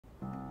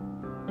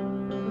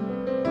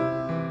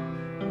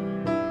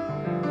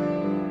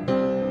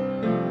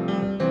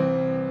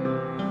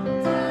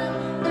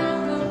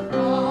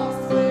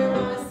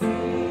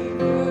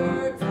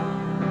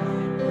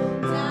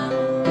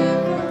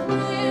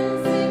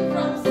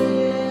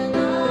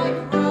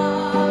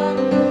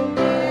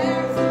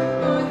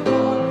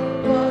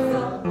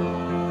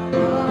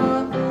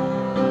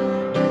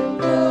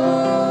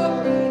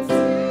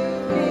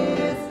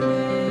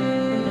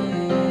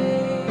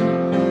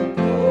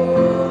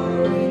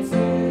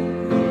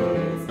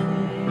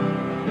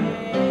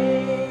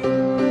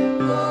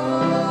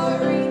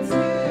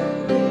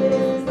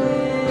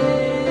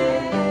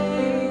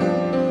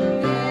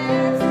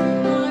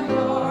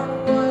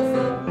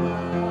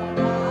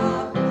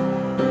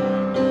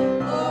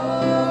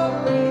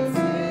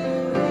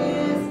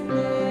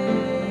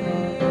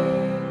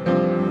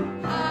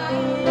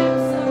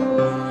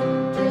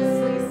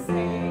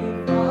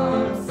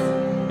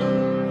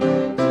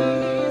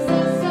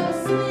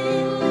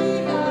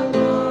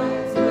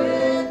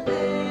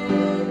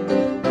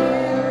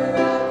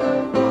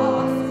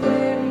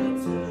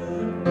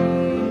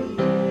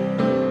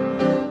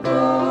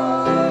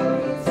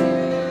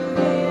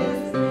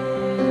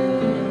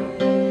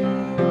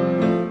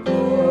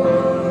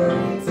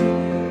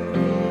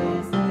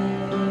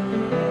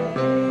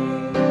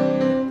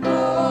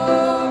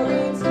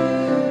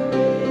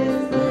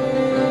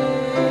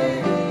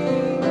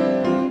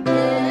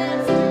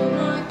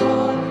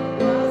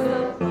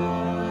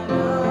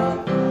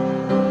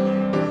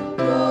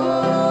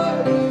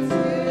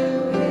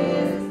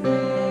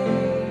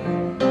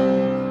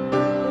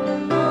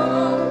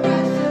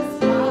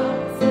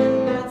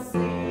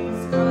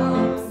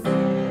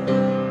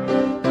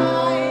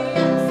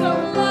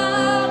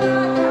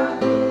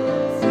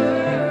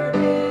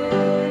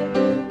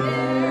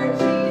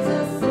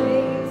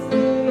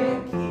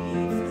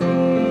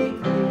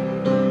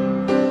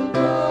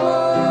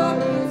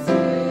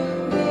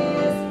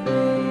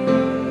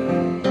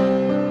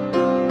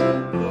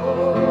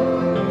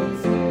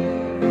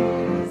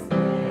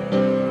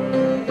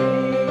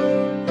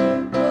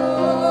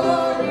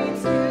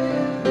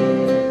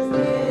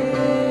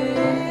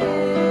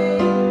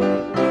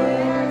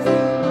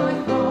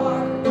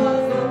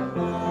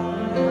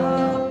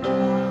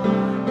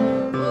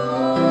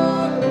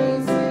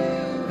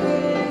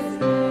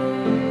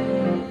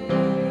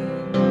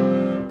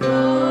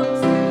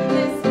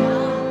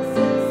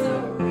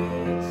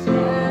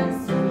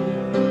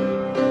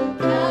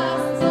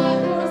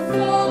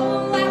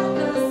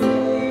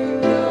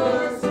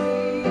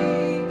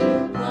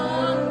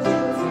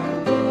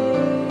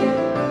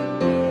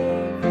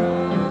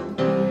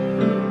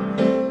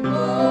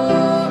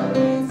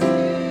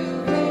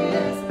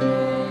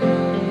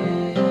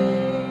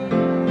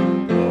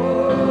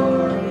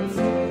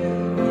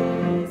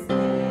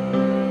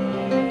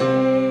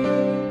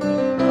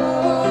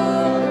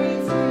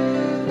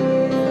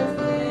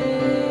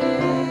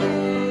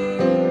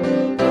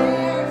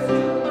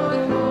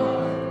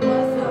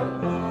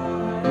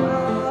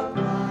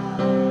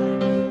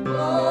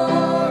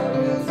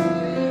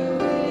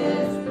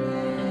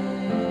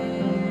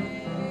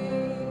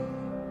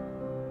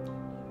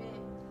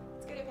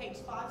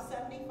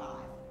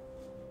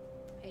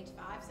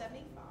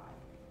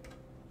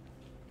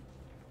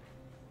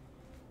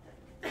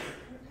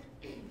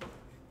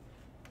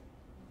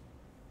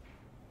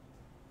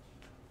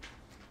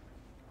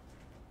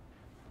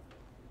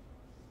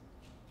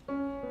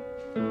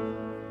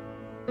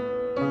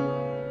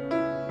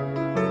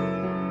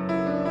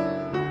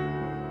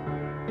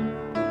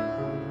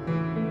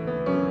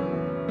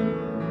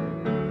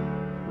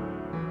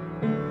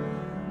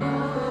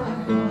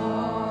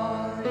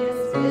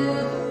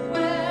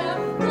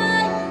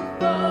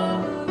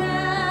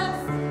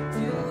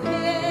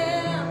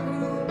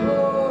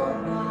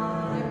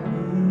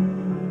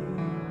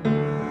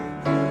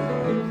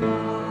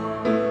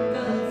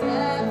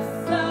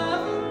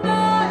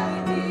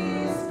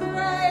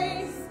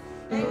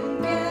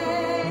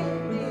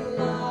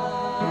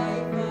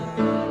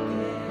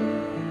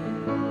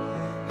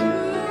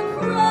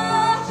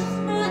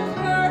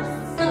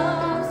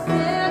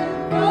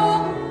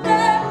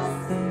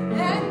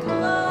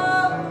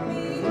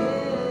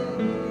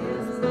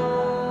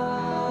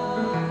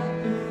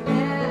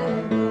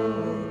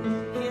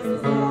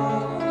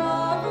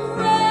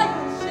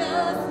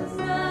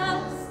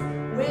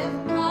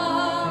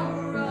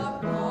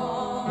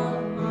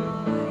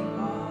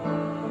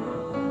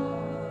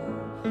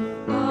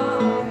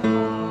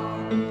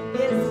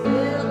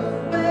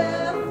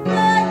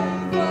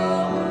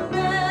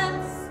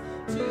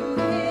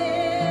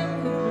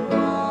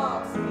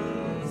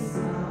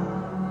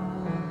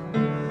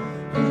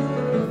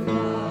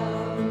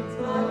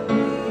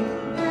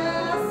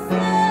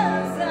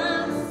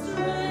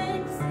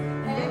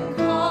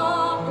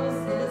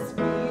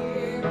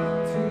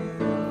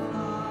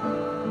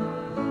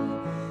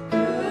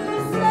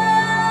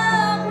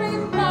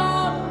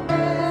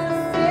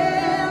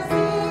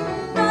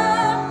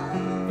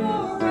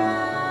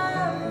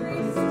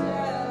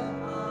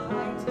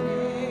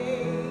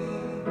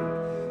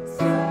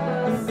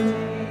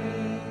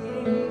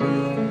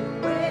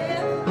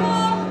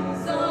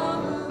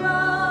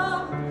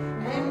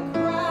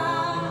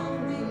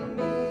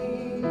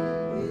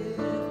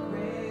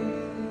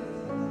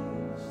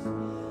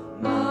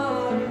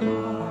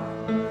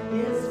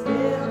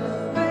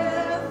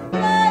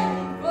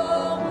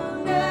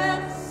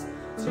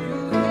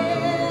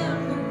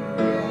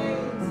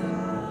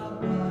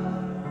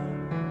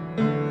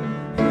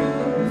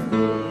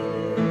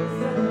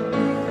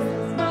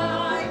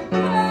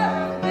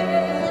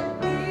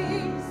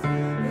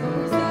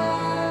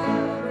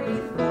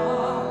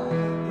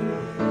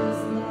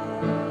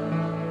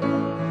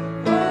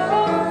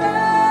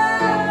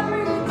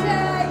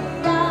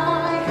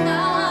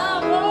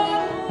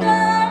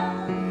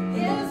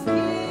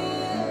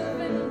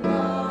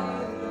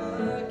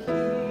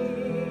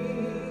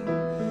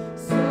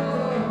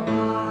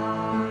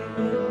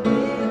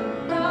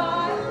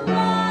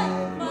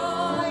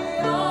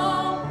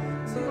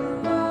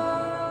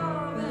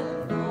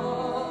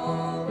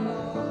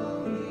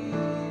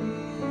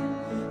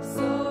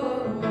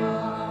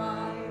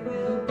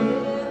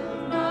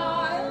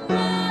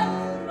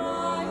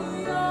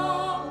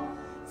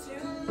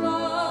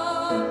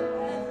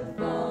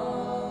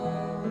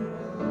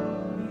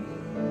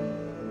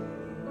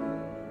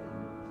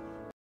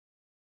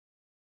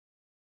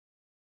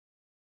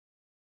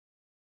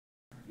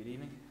Good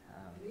evening.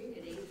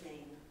 Good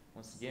evening.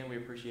 Once again, we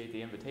appreciate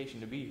the invitation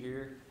to be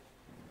here.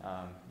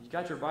 You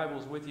got your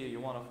Bibles with you.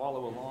 You want to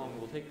follow along.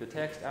 We'll take the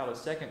text out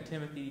of 2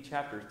 Timothy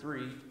chapter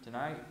 3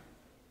 tonight.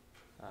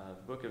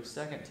 Book of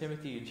 2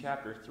 Timothy in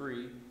chapter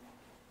 3.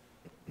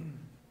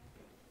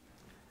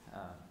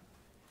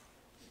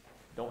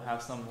 Don't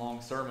have some long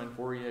sermon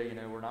for you. You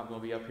know, we're not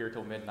going to be up here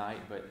till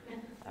midnight, but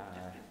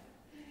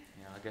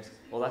I guess,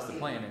 well, that's the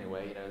plan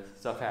anyway. You know,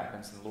 stuff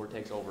happens and the Lord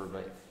takes over,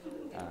 but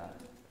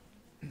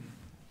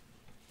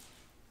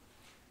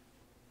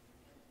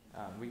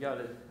we got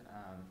a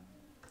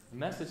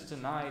message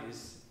tonight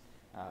is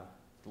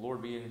the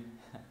Lord being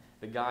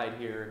the guide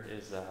here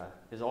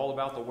is all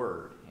about the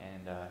Word,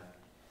 and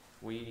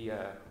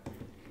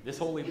this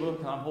holy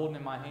book I'm holding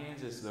in my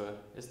hands is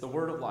the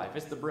Word of life.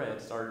 It's the bread.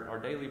 It's our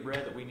daily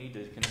bread that we need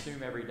to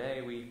consume every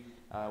day.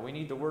 We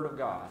need the Word of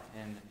God,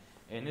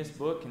 and this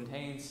book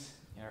contains.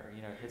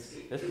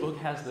 This book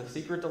has the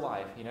secret to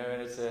life. You know,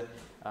 and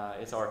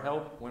it's our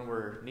help when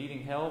we're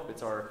needing help.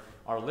 It's our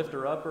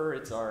lifter upper.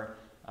 It's our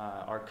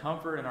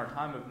comfort in our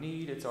time of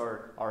need. It's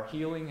our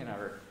healing and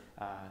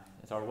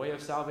it's our way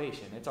of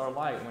salvation. It's our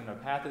light when the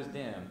path is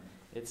dim.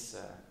 It's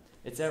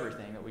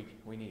everything that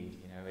we need.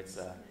 You know, it's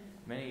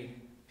many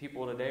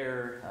people today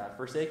are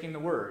forsaking the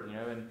Word. You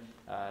know, and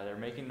they're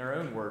making their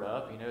own word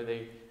up. You know,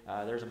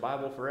 there's a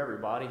Bible for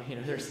everybody. You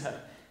know, there's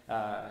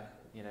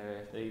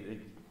they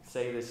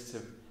say this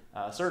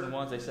to certain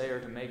ones. They say are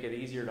to make it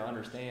easier to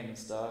understand and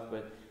stuff,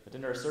 but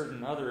then there are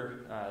certain other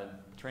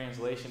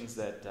translations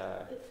that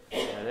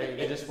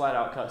they just flat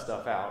out cut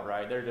stuff out,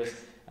 right? They're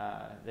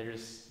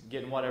just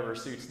getting whatever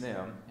suits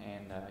them,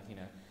 and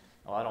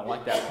I don't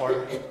like that part.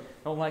 I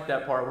don't like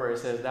that part where it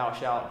says "Thou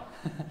shalt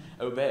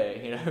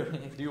obey." You know,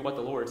 do what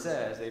the Lord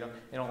says. They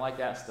don't like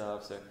that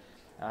stuff. So,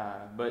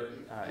 but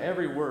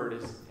every word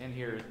is in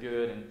here is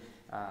good,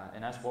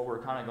 and that's what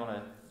we're kind of going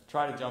to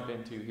try to jump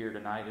into here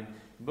tonight in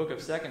the book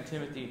of 2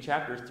 Timothy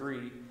chapter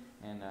 3,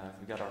 and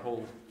we got our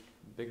whole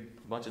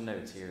big bunch of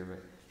notes here,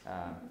 but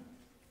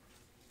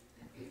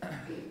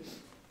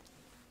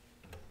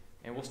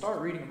and we'll start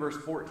reading verse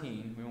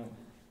 14. We won't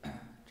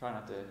try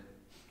not to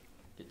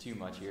get too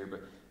much here,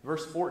 but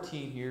verse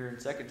 14 here in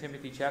 2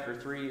 Timothy chapter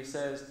 3, it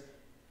says,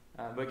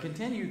 "But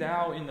continue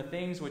thou in the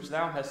things which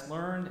thou hast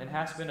learned and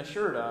hast been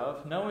assured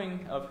of,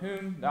 knowing of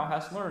whom thou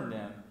hast learned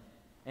them,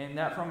 and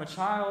that from a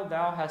child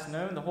thou hast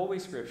known the Holy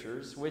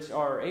Scriptures, which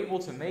are able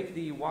to make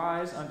thee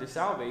wise unto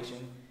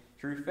salvation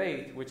through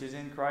faith which is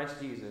in Christ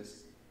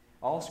Jesus.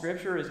 All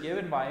Scripture is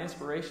given by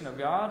inspiration of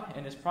God,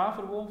 and is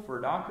profitable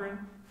for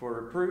doctrine, for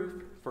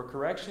reproof, for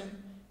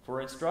correction, for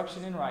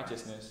instruction in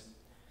righteousness,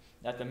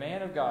 that the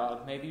man of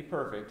God may be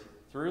perfect,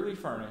 thoroughly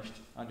furnished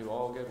unto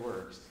all good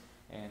works."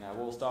 And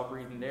we'll stop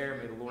reading there.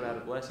 May the Lord add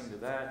a blessing to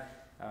that.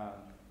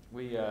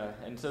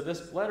 And so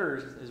this letter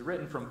is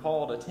written from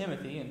Paul to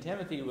Timothy, and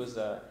Timothy was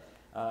a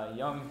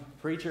young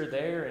preacher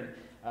there, and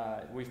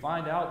we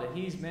find out that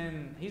he's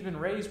been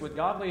raised with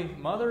godly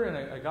mother and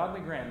a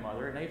godly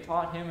grandmother, and they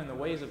taught him in the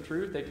ways of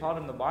truth. They taught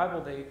him the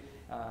Bible. They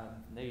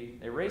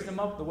raised him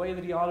up the way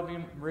that he ought to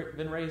have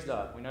been raised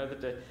up. We know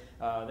that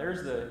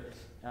there's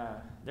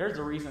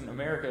the reason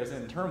America is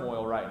in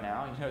turmoil right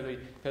now,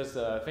 because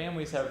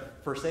families have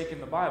forsaken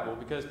the Bible,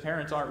 because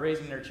parents aren't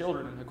raising their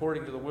children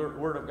according to the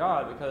Word of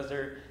God, because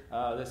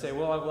they say,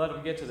 well, I've let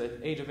them get to the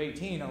age of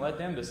 18 and let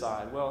them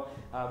decide. Well,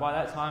 by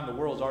that time, the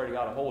world's already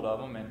got a hold of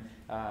them, and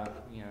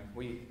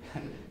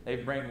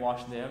they've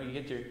brainwashed them.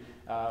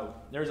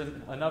 There's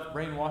enough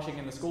brainwashing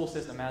in the school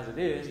system as it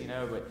is,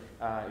 but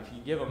if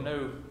you give them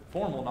no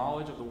formal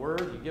knowledge of the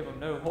Word, you give them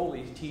no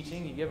holy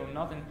teaching, you give them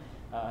nothing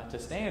to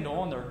stand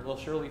on, they'll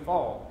surely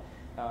fall.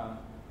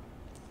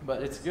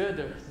 But it's good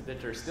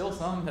that there's still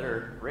some that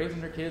are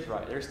raising their kids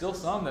right. There's still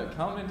some that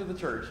come into the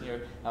church,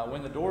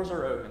 when the doors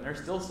are open.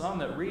 There's still some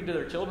that read to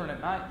their children at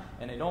night,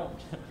 and they don't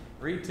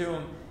read to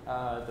them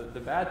the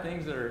bad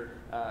things that are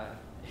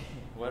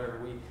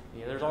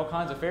there's all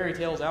kinds of fairy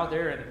tales out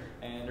there,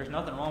 and there's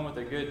nothing wrong with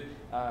a good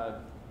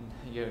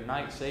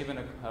knight saving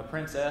a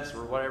princess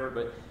or whatever,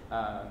 but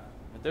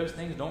those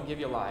things don't give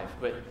you life.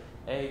 But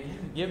hey,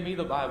 give me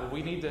the Bible.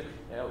 We need to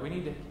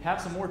have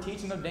some more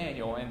teaching of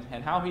Daniel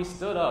and how he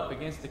stood up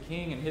against the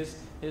king and his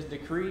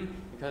decree,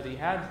 because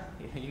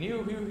he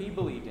knew who he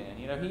believed in.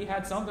 He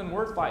had something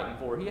worth fighting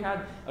for. He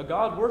had a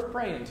God worth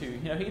praying to.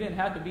 He didn't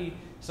have to be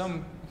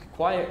some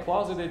quiet,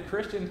 closeted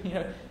Christian.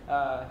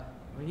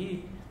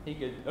 He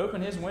could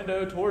open his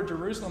window toward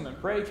Jerusalem and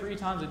pray 3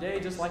 times a day,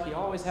 just like he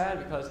always had,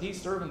 because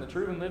he's serving the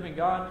true and living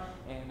God,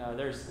 and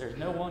there's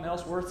no one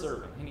else worth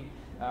serving.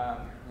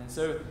 And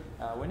so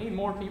we need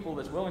more people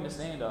that's willing to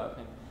stand up.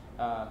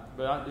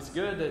 But it's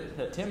good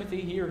that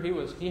Timothy here,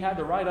 he had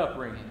the right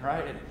upbringing,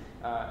 right?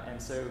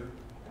 And so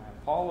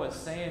Paul is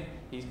saying,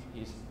 he's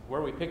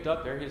where we picked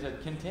up there, he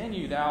said,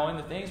 continue thou in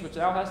the things which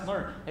thou hast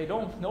learned. Hey,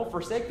 don't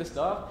forsake the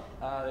stuff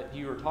that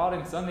you were taught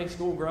in Sunday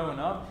school growing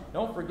up.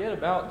 Don't forget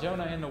about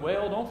Jonah and the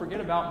whale. Don't forget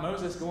about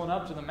Moses going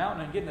up to the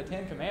mountain and getting the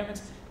 10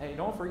 Commandments. Hey,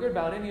 don't forget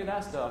about any of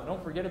that stuff.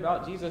 Don't forget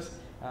about Jesus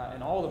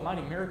and all the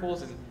mighty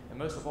miracles and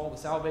most of all the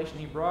salvation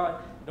he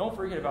brought. Don't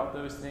forget about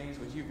those things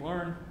which you've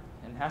learned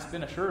and hast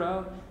been assured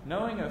of,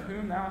 knowing of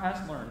whom thou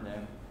hast learned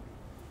them.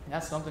 And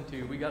that's something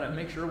too. We got to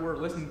make sure we're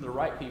listening to the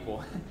right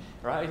people,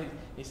 right?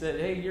 He said,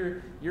 "Hey,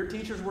 your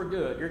teachers were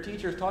good. Your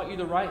teachers taught you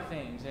the right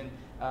things." And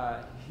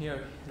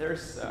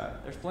there's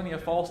plenty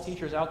of false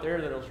teachers out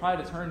there that'll try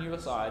to turn you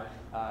aside.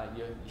 I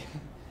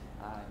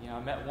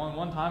met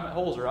one time at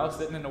Holzer. I was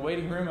sitting in the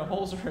waiting room at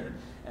Holzer,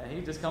 and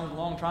he just comes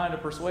along trying to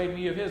persuade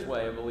me of his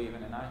way of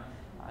believing. And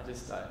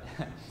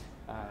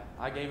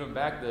I gave him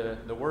back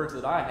the words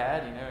that I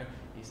had.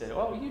 He said,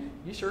 "Oh,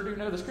 you sure do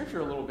know the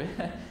Scripture a little bit."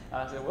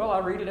 I said, "Well, I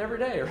read it every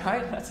day,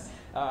 right?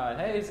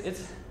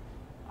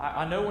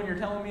 I know when you're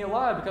telling me a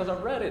lie because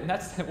I've read it, and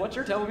that's what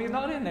you're telling me is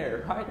not in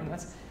there, right?" And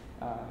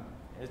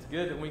it's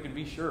good that we can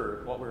be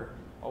sure what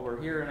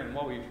we're hearing and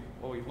what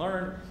we've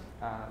learned.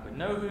 But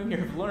know whom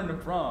you've learned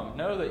them from.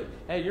 Know that,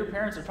 hey, your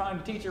parents are trying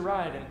to teach you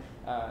right,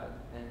 and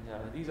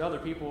these other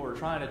people are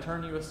trying to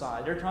turn you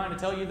aside. They're trying to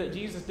tell you that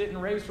Jesus didn't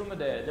raise from the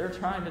dead. They're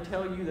trying to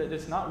tell you that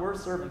it's not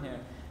worth serving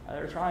Him.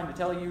 They're trying to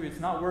tell you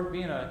it's not worth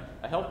being a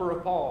helper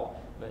of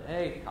Paul. But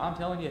hey, I'm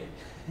telling you,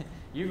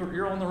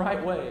 you're on the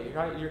right way,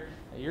 right?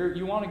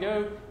 You want to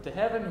go to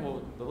heaven,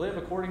 well, to live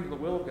according to the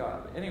will of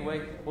God. But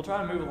anyway, we'll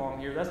try to move along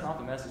here. That's not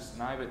the message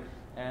tonight,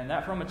 and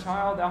that from a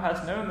child thou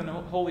hast known the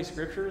Holy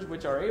Scriptures,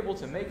 which are able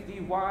to make thee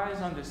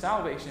wise unto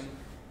salvation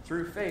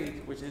through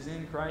faith, which is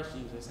in Christ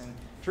Jesus. And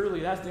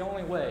truly, that's the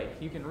only way.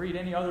 You can read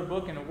any other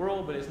book in the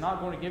world, but it's not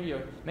going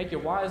to make you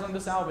wise unto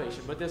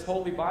salvation. But this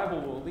Holy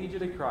Bible will lead you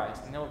to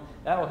Christ, and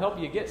that'll help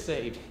you get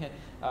saved.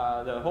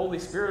 The Holy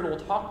Spirit will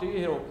talk to you.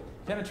 It'll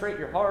penetrate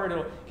your heart.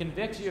 It'll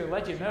convict you and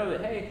let you know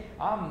that, hey,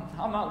 I'm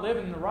not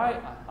living the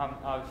right.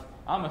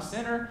 I'm a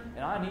sinner,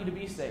 and I need to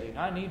be saved.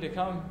 I need to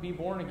come be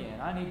born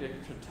again. I need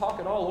to talk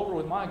it all over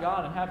with my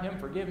God and have Him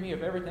forgive me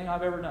of everything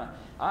I've ever done.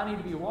 I need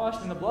to be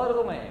washed in the blood of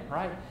the Lamb,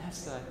 right?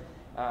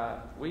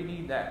 We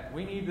need that.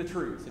 We need the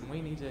truth, and we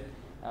need to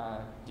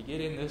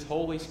get in this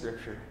Holy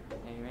Scripture.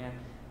 Amen.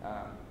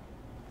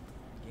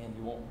 Again,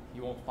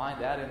 you won't find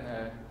that in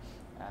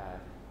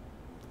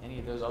any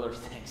of those other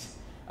things.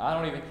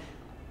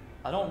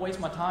 I don't waste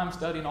my time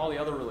studying all the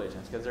other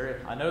religions because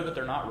I know that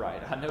they're not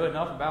right. I know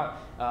enough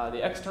about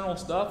the external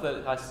stuff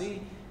that I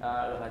see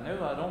that I know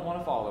that I don't want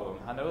to follow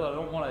them. I know that I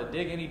don't want to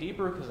dig any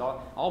deeper because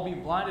I'll be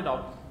blinded.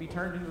 I'll be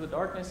turned into the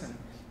darkness,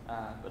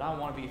 but I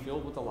want to be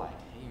filled with the light.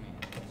 Amen.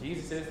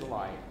 Jesus is the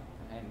light.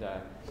 And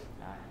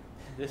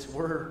this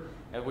word,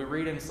 as we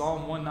read in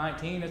Psalm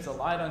 119, it's a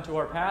light unto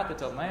our path.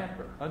 It's a lamp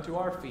unto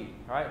our feet.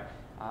 Right?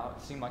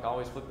 It seems like I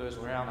always flip those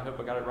around. I hope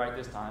I got it right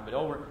this time. But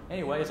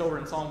it's over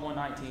in Psalm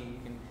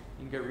 119.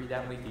 You can go read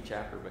that lengthy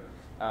chapter, but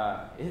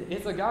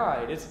it's a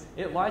guide.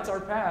 It lights our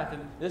path,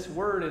 and this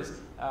word is.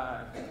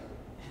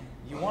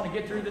 You want to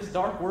get through this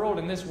dark world,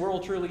 and this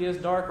world truly is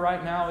dark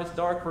right now. It's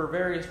dark for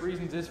various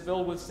reasons. It's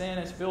filled with sin.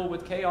 It's filled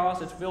with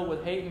chaos. It's filled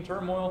with hate and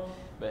turmoil.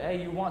 But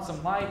hey, you want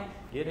some light?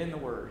 Get in the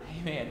Word.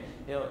 Amen.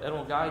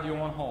 It'll guide you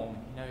on home.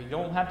 You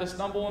don't have to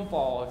stumble and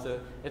fall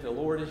if the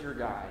Lord is your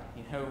guide.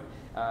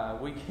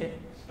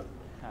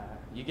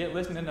 You get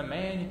listening to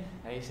man.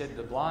 He said,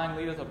 "The blind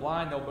leadeth the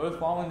blind; they'll both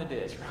fall in the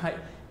ditch." Right?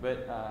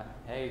 But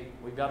hey,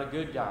 we've got a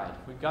good guide.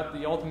 We've got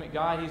the ultimate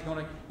guide.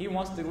 He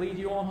wants to lead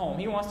you on home.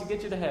 He wants to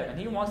get you to heaven.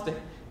 He wants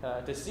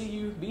to see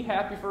you be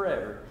happy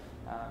forever.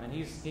 And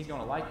he's going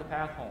to light the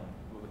path home.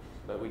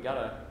 But we got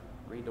to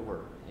read the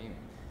Word. Amen.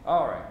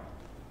 All right.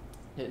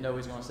 Didn't know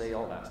he's going to say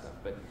all that stuff,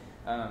 but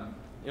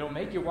it'll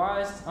make you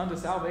wise unto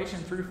salvation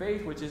through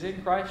faith, which is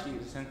in Christ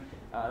Jesus. And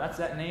that's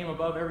that name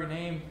above every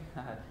name.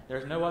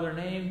 There's no other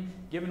name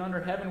given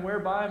under heaven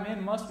whereby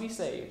men must be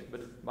saved,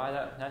 but by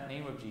that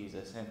name of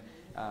Jesus. And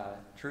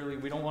truly,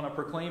 we don't want to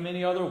proclaim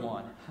any other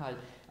one.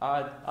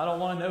 I don't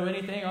want to know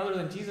anything other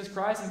than Jesus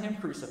Christ and Him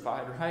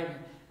crucified, right?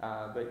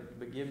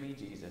 But give me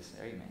Jesus.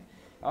 Amen.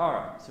 All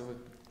right, so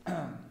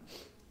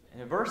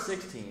in verse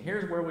 16,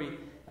 here's where we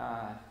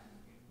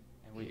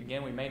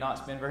may not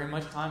spend very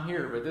much time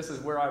here, but this is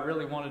where I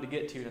really wanted to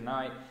get to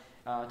tonight.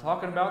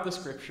 Talking about the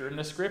Scripture. And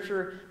the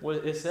Scripture,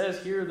 it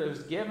says here that it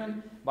was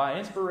given by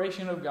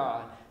inspiration of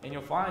God. And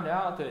you'll find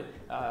out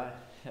that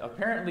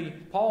apparently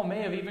Paul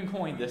may have even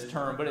coined this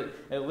term, but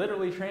it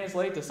literally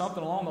translates to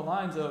something along the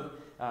lines of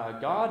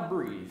God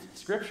breathed.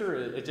 Scripture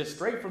is just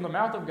straight from the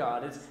mouth of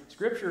God.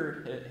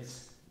 Scripture,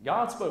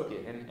 God spoke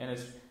it, and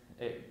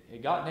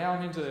it got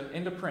down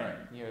into print,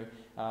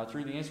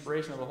 through the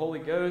inspiration of the Holy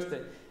Ghost.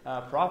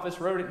 That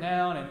prophets wrote it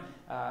down, and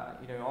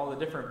all the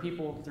different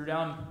people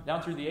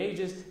down through the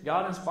ages,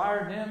 God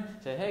inspired them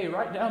to, hey,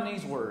 write down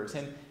these words.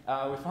 And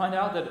we find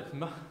out that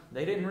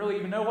they didn't really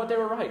even know what they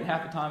were writing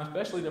half the time,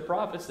 especially the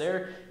prophets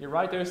there. You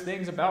write those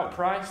things about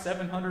Christ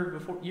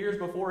 700 years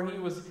before He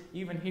was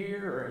even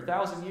here, or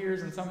 1,000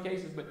 years in some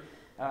cases. But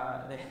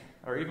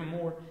or even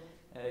more.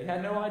 They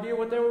had no idea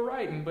what they were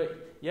writing,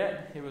 but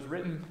yet it was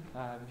written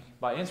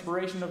by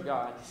inspiration of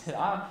God. He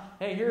said,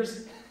 hey,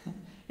 here's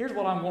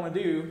what I'm going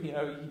to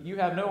do. You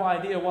have no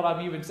idea what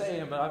I'm even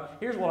saying, but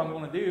here's what I'm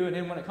going to do. And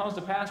then when it comes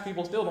to pass,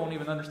 people still don't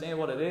even understand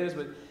what it is,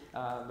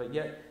 but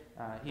yet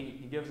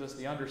he gives us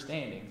the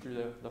understanding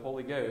through the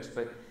Holy Ghost.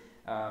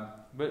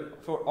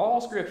 But for all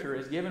Scripture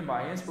is given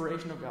by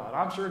inspiration of God.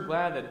 I'm sure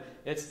glad that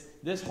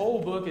this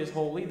whole book is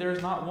holy.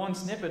 There's not one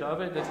snippet of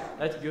it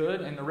that's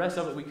good, and the rest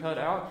of it we cut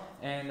out.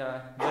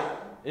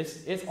 But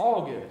it's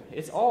all good.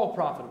 It's all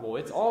profitable.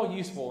 It's all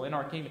useful in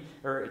our kingdom,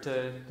 or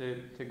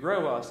to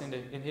grow us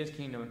in His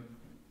kingdom.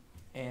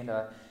 And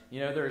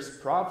there's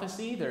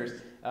prophecy. There's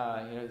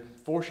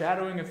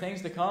foreshadowing of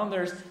things to come.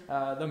 There's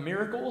the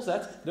miracles.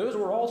 Those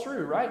were all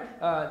true, right?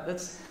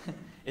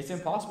 It's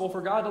impossible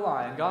for God to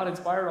lie, and God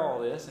inspired all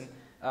this, and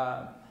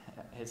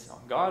it's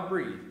God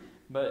breathed.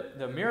 But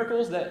the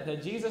miracles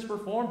that Jesus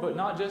performed, but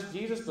not just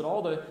Jesus, but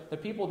all the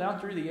people down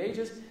through the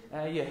ages,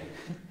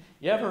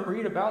 you ever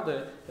read about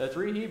the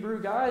 3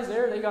 Hebrew guys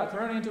there? They got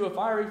thrown into a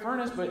fiery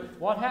furnace, but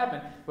what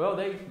happened? Well,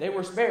 they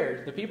were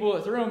spared. The people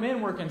that threw them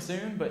in were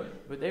consumed,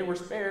 but they were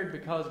spared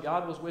because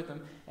God was with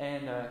them,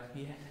 and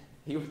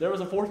there was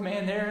a 4th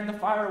man there in the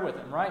fire with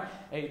him, right?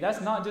 Hey,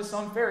 that's not just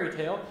some fairy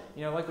tale.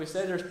 Like we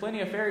said, there's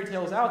plenty of fairy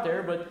tales out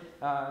there, but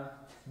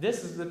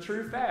this is the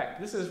true fact.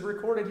 This is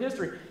recorded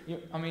history.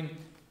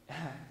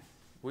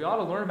 We ought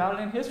to learn about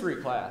it in history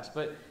class.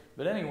 But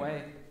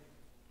anyway,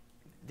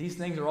 these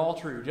things are all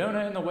true. Jonah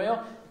and the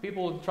whale,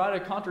 people try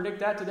to contradict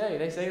that today.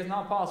 They say it's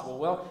not possible.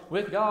 Well,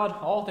 with God,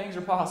 all things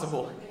are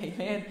possible.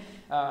 Amen.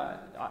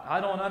 I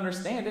don't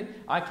understand it.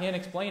 I can't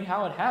explain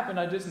how it happened.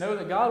 I just know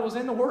that God was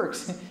in the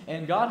works.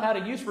 And God had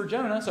a use for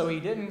Jonah, so He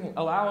didn't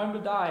allow him to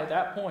die at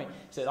that point. He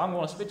said, I'm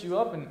going to spit you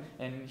up,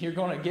 and you're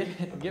going to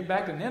get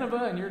back to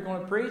Nineveh, and you're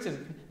going to preach,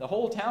 and the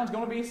whole town's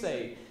going to be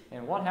saved.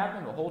 And what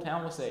happened? The whole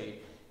town was saved.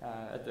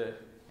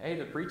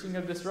 The preaching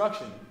of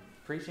destruction.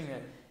 Preaching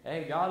that,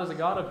 hey, God is a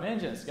God of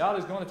vengeance. God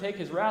is going to take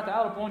His wrath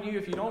out upon you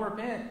if you don't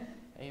repent.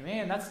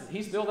 Amen.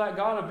 He's still that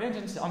God of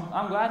vengeance.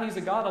 I'm glad He's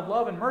a God of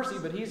love and mercy,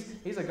 but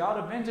He's a God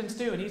of vengeance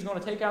too, and He's going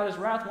to take out His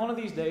wrath one of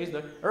these days.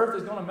 The earth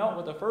is going to melt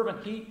with a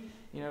fervent heat.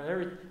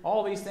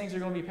 All these things are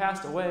going to be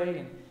passed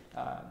away,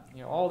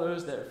 and all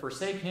those that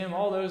forsake Him,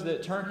 all those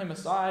that turn Him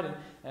aside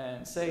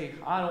and say,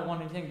 I don't want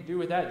anything to do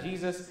with that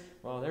Jesus.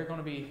 Well, they're going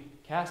to be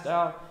cast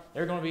out.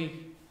 They're going to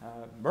be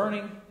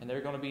burning, and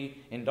they're going to be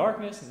in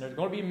darkness, and they're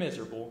going to be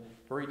miserable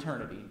for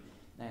eternity.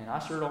 And I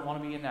sure don't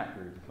want to be in that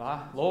group.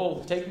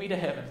 Lord, take me to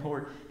heaven,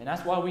 Lord. And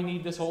that's why we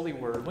need this holy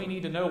word. We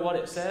need to know what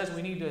it says.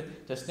 We need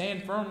to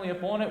stand firmly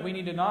upon it. We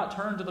need to not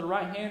turn to the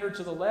right hand or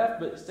to the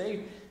left, but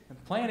stay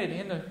planted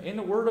in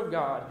the Word of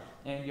God.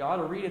 And you ought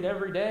to read it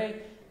every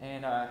day.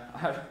 And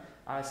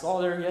I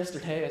saw there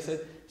yesterday, I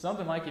said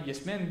something like if you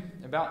spend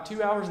about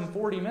 2 hours and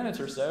 40 minutes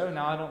or so.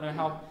 Now, I don't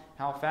know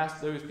how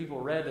fast those people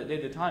read that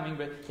did the timing,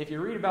 but if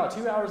you read about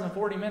 2 hours and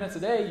 40 minutes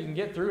a day, you can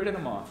get through it in a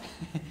month.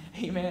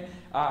 Amen.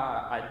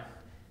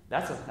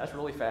 That's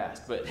really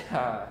fast, but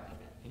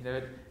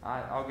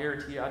I'll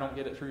guarantee you I don't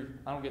get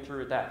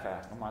through it that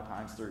fast when my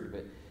time's through.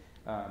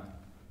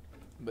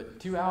 But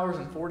 2 hours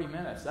and 40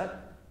 minutes.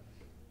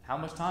 How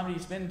much time do you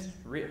spend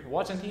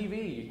watching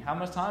TV? How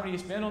much time do you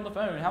spend on the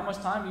phone? How much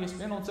time do you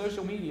spend on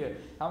social media?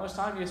 How much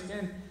time do you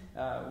spend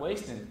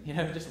wasting?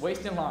 Just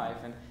wasting life.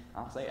 And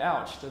I'll say,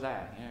 ouch to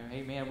that.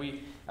 Amen.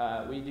 We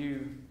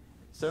do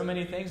so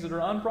many things that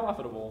are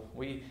unprofitable.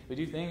 We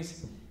do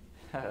things.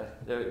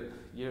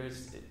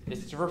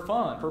 It's for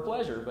fun, for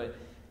pleasure,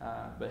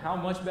 but how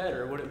much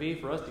better would it be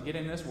for us to get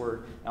in this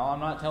Word? Now, I'm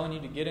not telling you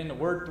to get in the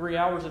Word 3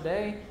 hours a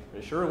day,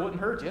 but it sure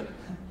wouldn't hurt you.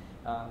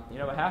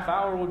 A half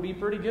hour would be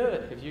pretty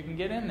good if you can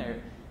get in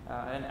there.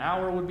 An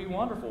hour would be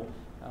wonderful.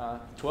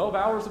 12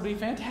 hours would be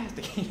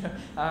fantastic.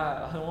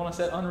 I don't want to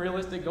set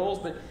unrealistic goals,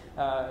 but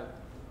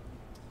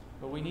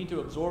we need to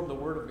absorb the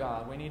Word of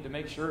God. We need to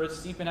make sure it's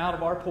seeping out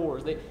of our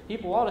pores.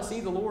 People ought to see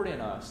the Lord in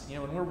us.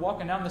 When we're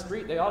walking down the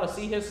street, they ought to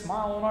see His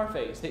smile on our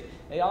face.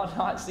 They ought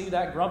not see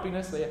that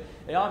grumpiness.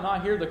 They ought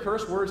not hear the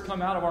curse words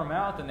come out of our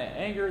mouth and the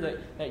anger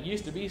that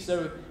used to be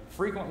so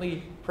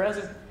frequently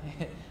present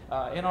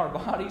in our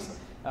bodies.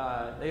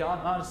 They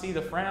ought not to see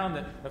the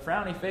frown, the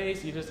frowny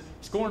face. You just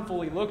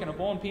scornfully looking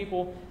upon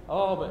people.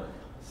 Oh, but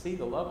see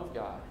the love of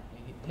God.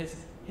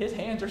 His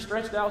hands are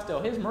stretched out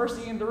still. His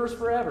mercy endures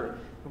forever.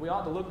 We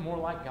ought to look more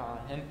like God.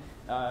 And,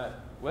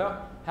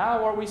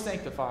 how are we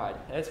sanctified?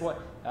 That's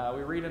what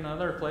we read in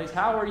another place.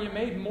 How are you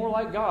made more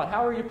like God?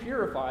 How are you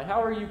purified?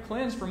 How are you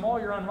cleansed from all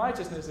your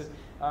unrighteousnesses?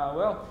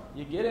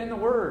 You get in the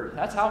Word.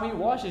 That's how He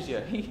washes you.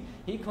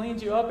 He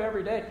cleans you up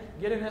every day.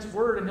 Get in this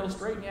Word and He'll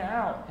straighten you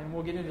out. And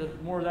we'll get into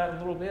more of that in a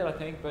little bit, I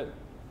think. But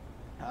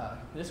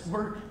this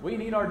Word, we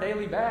need our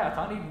daily bath.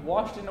 I need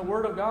washed in the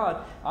Word of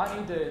God. I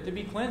need to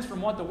be cleansed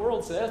from what the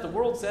world says. The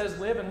world says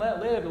live and let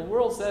live. The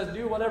world says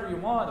do whatever you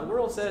want. The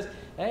world says,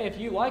 hey, if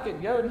you like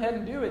it, go ahead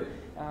and do it.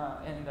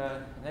 And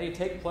they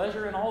take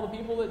pleasure in all the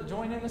people that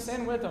join in the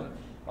sin with them.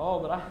 Oh,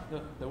 but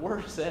the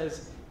Word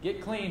says,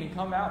 get clean and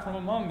come out from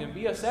among them.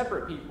 Be a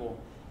separate people.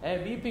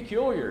 Hey, be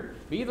peculiar.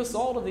 Be the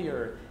salt of the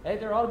earth. Hey,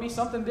 there ought to be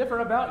something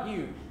different about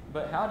you.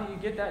 But how do you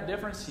get that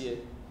difference? You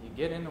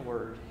get in the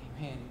Word.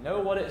 Amen. Know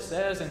what it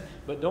says,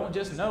 but don't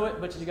just know it,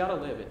 but you got to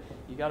live it.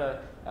 You got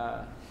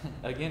to,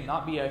 again,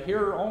 not be a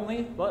hearer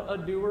only, but a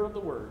doer of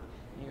the Word.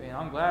 And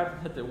I'm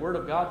glad that the Word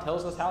of God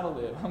tells us how to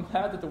live. I'm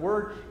glad that the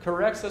Word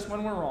corrects us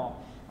when we're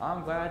wrong.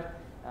 I'm glad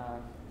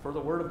for the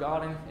Word of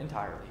God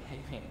entirely.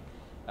 Amen.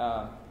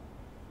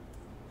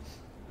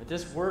 But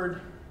this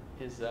Word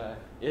is,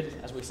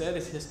 as we said,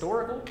 is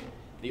historical.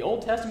 The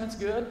Old Testament's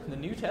good. The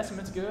New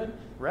Testament's good.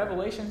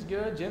 Revelation's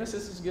good.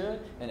 Genesis is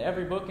good. And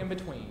every book in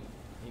between.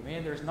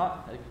 Amen. There's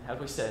not, as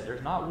we said,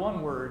 there's not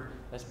one word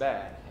that's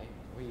bad.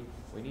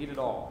 We need it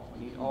all.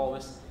 We need all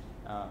this.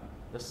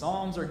 The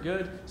Psalms are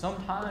good.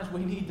 Sometimes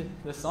we need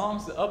the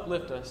Psalms to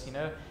uplift us,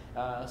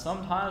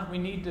 Sometimes we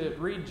need to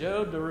read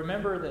Job to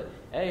remember that,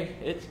 hey,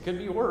 it could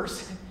be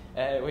worse.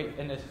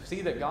 And to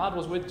see that God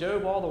was with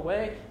Job all the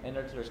way, and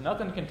there's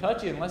nothing can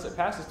touch you unless it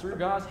passes through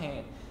God's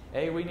hand.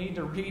 Hey, we need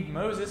to read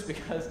Moses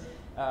because,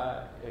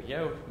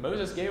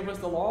 Moses gave us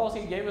the laws.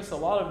 He gave us a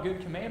lot of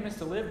good commandments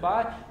to live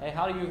by. Hey,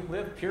 how do you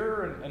live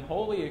pure and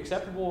holy,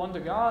 acceptable unto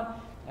God?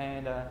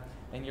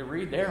 And you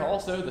read there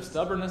also the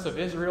stubbornness of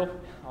Israel.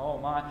 Oh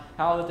my,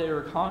 how that they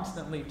were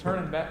constantly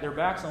turning their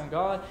backs on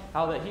God.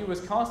 How that He was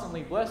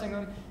constantly blessing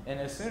them. And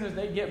as soon as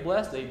they get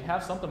blessed, they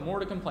have something more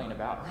to complain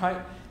about, right?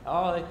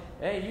 Oh,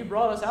 hey, you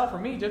brought us out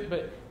from Egypt,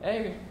 but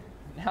hey,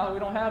 now we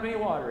don't have any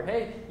water.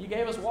 Hey, you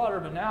gave us water,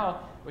 but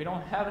now we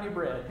don't have any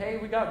bread. Hey,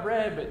 we got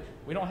bread, but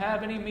we don't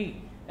have any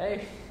meat.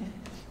 Hey,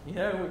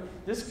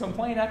 just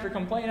complaint after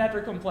complaint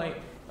after complaint.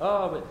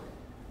 Oh,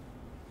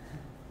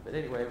 but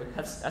anyway,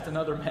 that's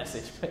another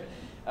message.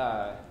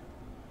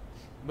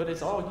 But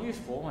it's all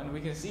useful, and we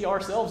can see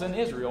ourselves in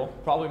Israel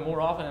probably more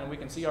often than we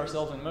can see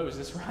ourselves in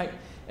Moses, right?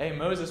 Hey,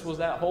 Moses was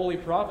that holy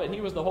prophet. He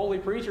was the holy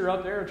preacher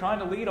up there trying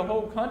to lead a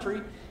whole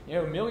country.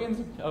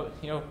 Millions,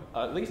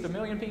 at least 1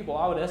 million people,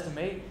 I would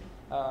estimate.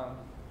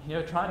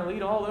 Trying to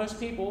lead all those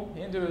people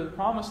into the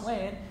promised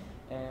land.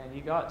 And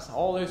you got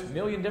all those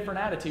million different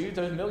attitudes,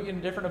 those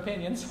million different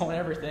opinions on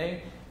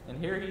everything. And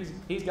here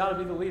he's got to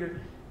be the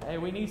leader. Hey,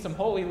 we need some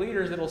holy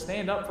leaders that'll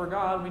stand up for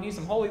God. We need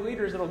some holy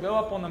leaders that'll go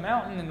up on the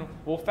mountain and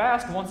will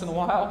fast once in a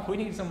while. We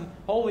need some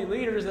holy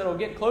leaders that'll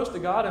get close to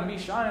God and be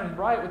shining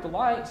bright with the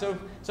light, so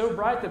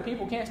bright that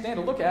people can't stand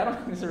to look at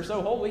them because they're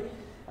so holy.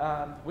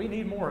 We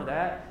need more of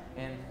that.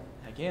 And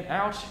again,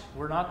 ouch,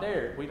 we're not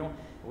there.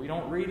 We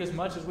don't read as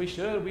much as we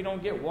should. We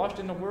don't get washed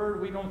in the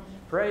Word. We don't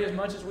pray as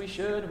much as we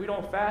should. We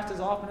don't fast as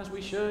often as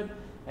we should.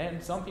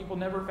 And some people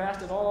never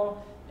fast at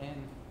all. And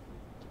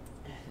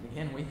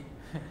again,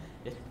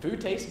 food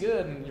tastes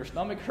good and your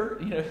stomach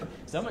hurts,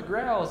 stomach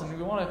growls, and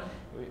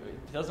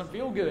it doesn't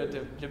feel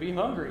good to be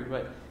hungry.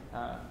 But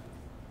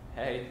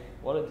hey,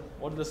 what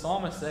did the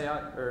psalmist say?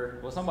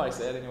 Somebody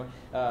said anyway.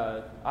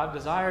 I've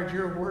desired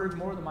your words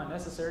more than my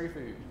necessary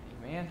food.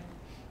 Amen.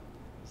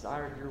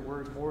 Desired your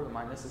words more than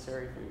my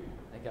necessary food.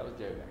 I think that was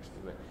Job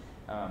actually,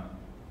 but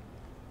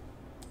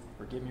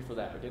forgive me for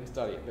that. I didn't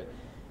study it,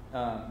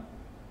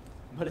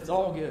 but it's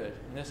all good.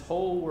 And this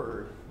whole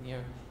word,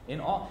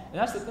 and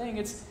that's the thing.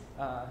 It's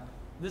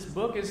this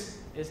book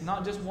is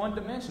not just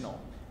one-dimensional.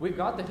 We've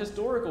got the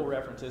historical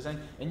references,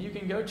 and you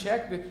can go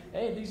check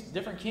these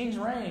different kings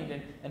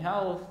reigned, and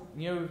how,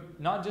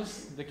 not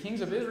just the kings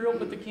of Israel,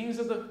 but the kings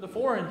of the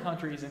foreign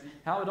countries, and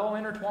how it all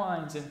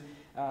intertwines.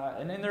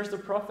 And then there's the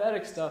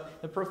prophetic stuff.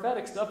 The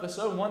prophetic stuff is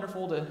so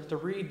wonderful to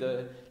read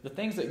the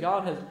things that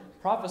God has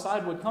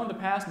prophesied would come to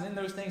pass, and then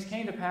those things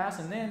came to pass,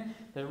 and then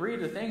to read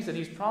the things that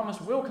He's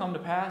promised will come to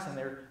pass, and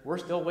we're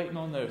still waiting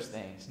on those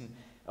things. And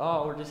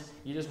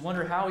you just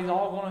wonder how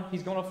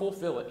He's going to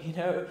fulfill it,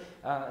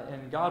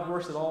 and God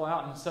works it all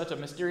out in such a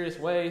mysterious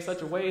way,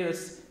 such a way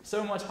that's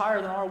so much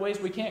higher than our ways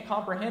we can't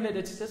comprehend it.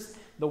 It's just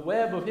the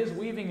web of His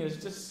weaving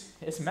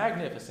it's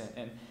magnificent,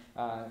 and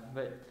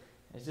but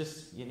it's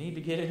just you need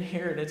to get in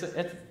here, and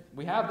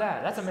we have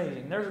that. That's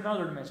amazing. There's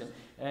another dimension,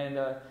 and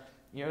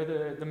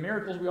the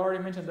miracles we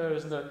already mentioned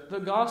those, and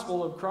the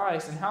gospel of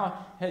Christ, and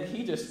how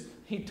He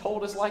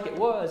told us like it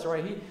was,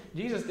 right?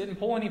 Jesus didn't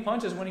pull any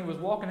punches when He was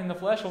walking in the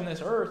flesh on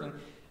this earth, and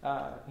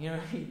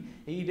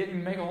He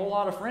didn't make a whole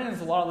lot of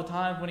friends a lot of the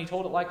time when He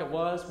told it like it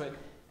was, but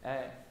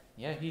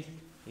He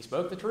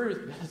spoke the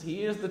truth because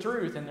He is the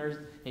truth, and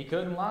He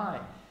couldn't lie.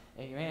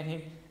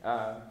 Amen.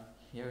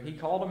 He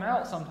called them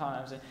out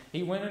sometimes, and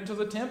He went into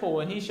the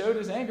temple and He showed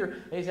His anger.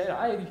 He said,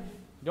 "I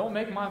don't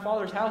make my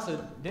Father's house a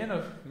den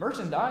of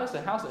merchandise,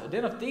 a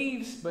den of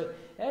thieves, but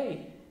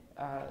hey,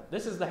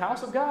 this is the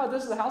house of God.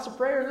 This is the house of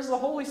prayer. This is the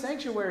holy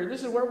sanctuary.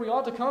 This is where we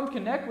ought to come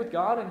connect with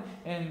God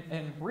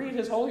and read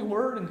His holy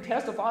word and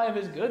testify of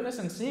His goodness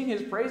and sing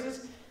His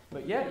praises.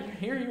 But yet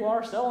here you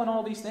are selling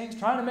all these things,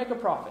 trying to make a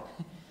profit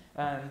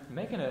and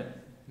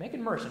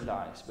making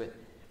merchandise. But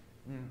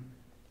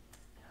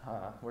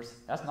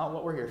that's not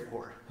what we're here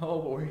for.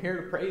 Oh, but we're here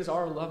to praise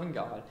our loving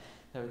God,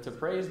 to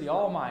praise the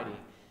Almighty,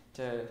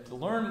 to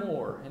learn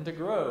more and to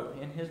grow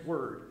in His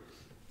word.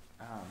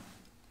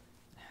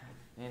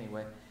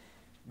 Anyway.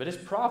 But it's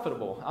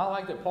profitable. I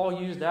like that Paul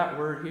used that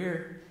word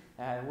here.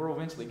 We'll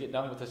eventually get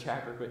done with this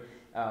chapter,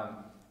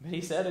 but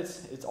he said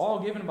it's all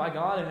given by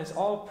God and it's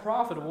all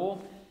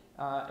profitable.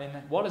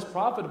 And what does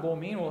profitable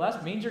mean? Well,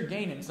 that means you're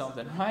gaining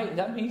something, right?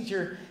 That means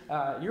you're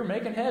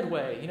making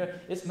headway.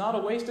 It's not a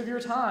waste of your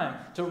time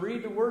to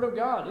read the Word of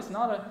God. It's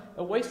not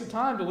a waste of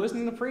time to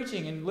listen to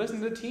preaching and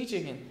listen to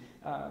teaching. And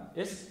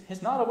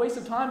it's not a waste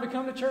of time to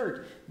come to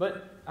church.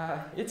 But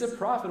it's a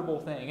profitable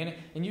thing,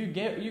 and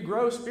you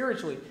grow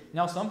spiritually.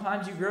 Now,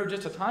 sometimes you grow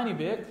just a tiny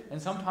bit,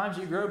 and sometimes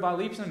you grow by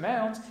leaps and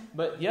bounds.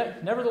 But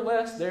yet,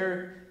 nevertheless,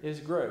 there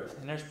is growth,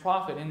 and there's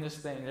profit in this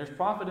thing. There's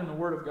profit in the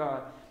Word of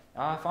God.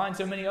 I find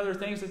so many other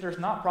things that there's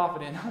not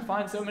profit in. I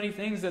find so many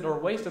things that are a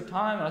waste of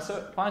time. And I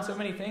find so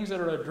many things that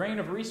are a drain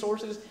of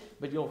resources.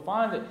 But you'll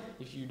find that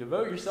if you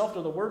devote yourself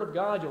to the Word of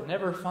God, you'll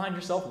never find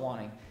yourself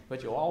wanting.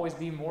 But you'll always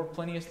be more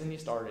plenteous than you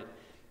started.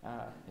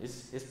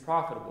 It's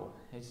profitable.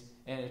 It's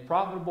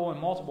profitable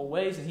in multiple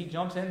ways. And he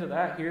jumps into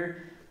that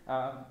here.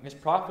 It's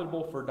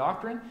profitable for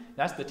doctrine.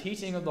 That's the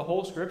teaching of the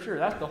whole Scripture.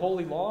 That's the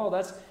holy law.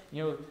 That's,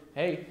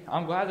 hey,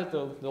 I'm glad that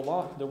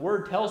the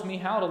Word tells me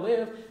how to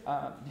live,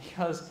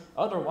 because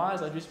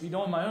otherwise I'd just be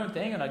doing my own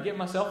thing and I'd get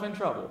myself in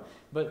trouble.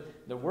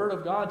 But the Word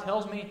of God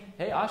tells me,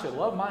 hey, I should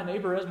love my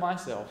neighbor as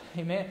myself.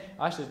 Amen.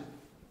 I should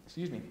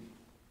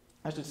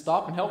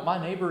stop and help my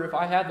neighbor if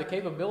I have the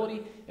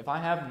capability, if I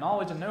have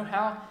knowledge and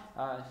know-how.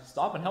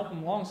 Stop and help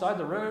them alongside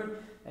the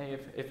road.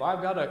 If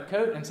I've got a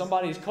coat and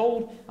somebody's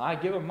cold, I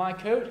give them my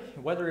coat,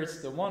 whether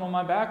it's the one on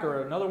my back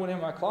or another one in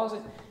my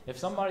closet. If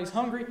somebody's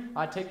hungry,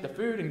 I take the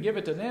food and give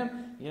it to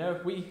them.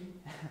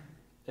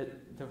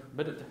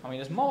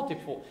 It's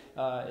multiple.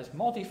 It's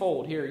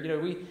multifold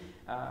here.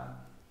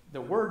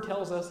 The Word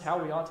tells us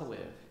how we ought to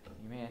live.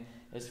 Amen.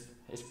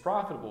 It's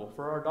profitable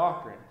for our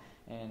doctrine,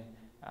 and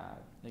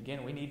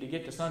again, we need to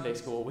get to Sunday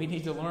school. We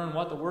need to learn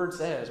what the Word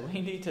says. We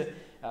need to,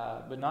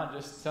 but not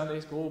just Sunday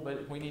school,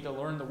 but we need to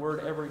learn the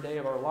Word every day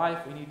of our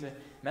life. We need to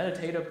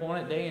meditate upon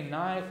it day and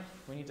night.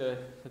 We need to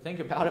think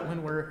about it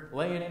when we're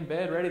laying in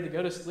bed ready to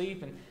go to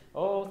sleep. And,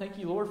 thank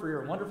you, Lord, for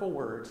your wonderful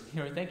words.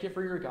 Thank you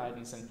for your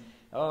guidance. And,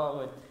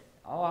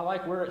 I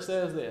like where it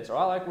says this, or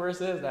I like where it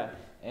says that.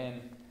 And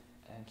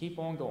keep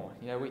on going.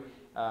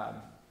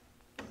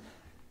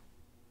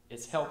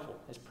 It's helpful.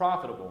 It's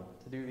profitable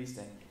to do these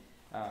things.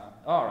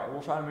 All right,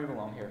 we'll try to move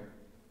along here.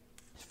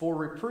 It's for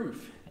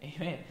reproof.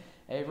 Amen.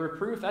 A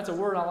reproof, that's a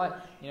word I like.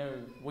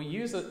 We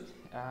use it,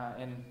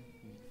 and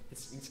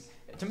it's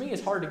to me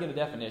it's hard to get a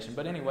definition.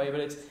 But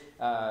anyway,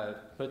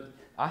 but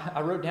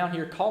I wrote down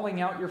here,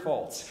 calling out your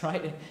faults.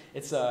 Right?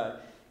 It's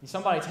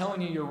somebody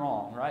telling you you're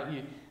wrong.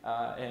 Right?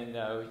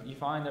 You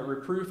find that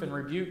reproof and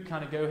rebuke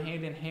kind of go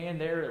hand in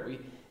hand there. That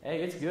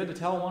hey, it's good to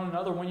tell one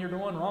another when you're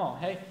doing wrong.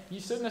 Hey,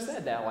 you shouldn't have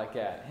said that like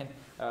that. And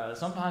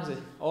sometimes,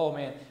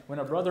 when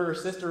a brother or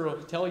sister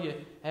will tell you,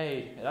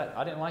 hey,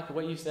 I didn't like the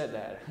way you said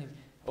that.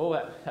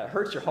 That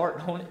hurts your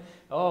heart, don't it?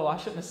 I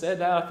shouldn't have said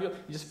that. You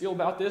just feel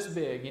about this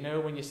big,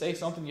 when you say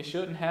something you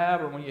shouldn't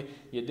have, or when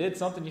you did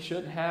something you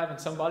shouldn't have and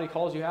somebody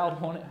calls you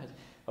out on it.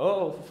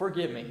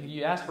 Forgive me.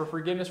 You ask for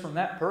forgiveness from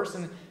that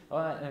person,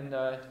 and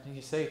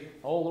you say,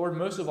 Lord,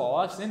 most of all,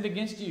 I've sinned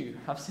against you.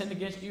 I've sinned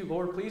against you.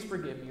 Lord, please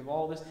forgive me of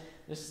all this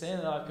sin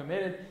that I've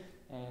committed.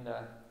 And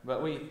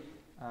but we...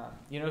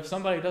 if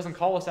somebody doesn't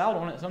call us out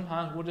on it,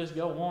 sometimes we'll just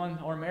go on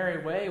our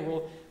merry way.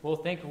 We'll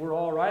think we're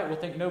all right. We'll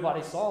think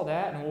nobody saw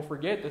that, and we'll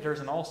forget that there's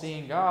an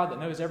all-seeing God that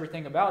knows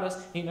everything about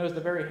us. He knows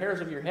the very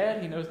hairs of your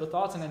head. He knows the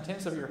thoughts and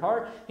intents of your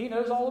heart. He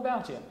knows all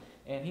about you,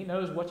 and He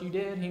knows what you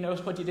did. He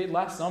knows what you did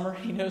last summer.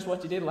 He knows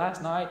what you did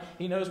last night.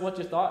 He knows what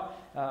you thought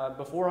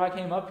before I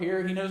came up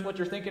here. He knows what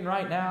you're thinking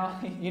right now.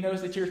 He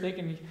knows that you're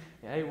thinking,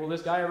 hey, will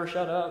this guy ever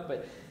shut up?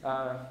 But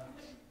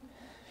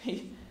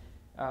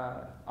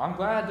I'm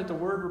glad that the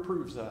Word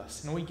reproves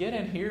us. And we get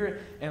in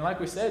here, and like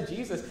we said,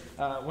 Jesus,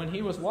 when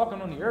He was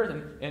walking on the earth,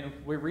 and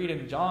we read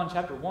in John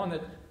chapter 1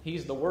 that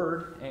He's the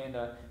Word,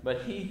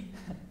 but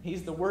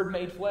He's the Word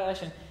made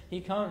flesh, and He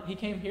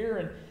came here,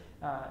 and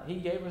He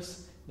gave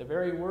us the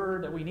very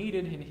Word that we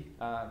needed,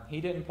 and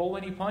He didn't pull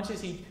any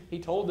punches. He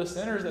told the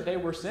sinners that they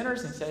were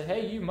sinners and said,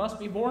 hey, you must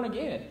be born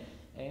again.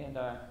 And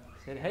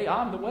said, hey,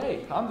 I'm the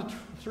way, I'm the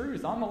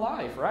truth, I'm the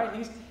life,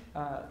 right?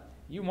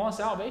 You want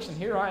salvation?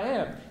 Here I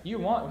am. You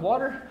want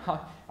water?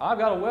 I've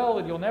got a well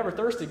and you'll never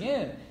thirst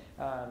again.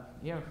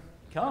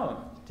 Come,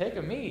 take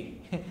of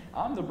me.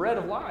 I'm the bread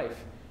of life.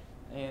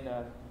 And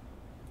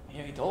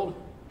He told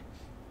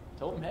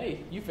them,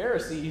 hey, you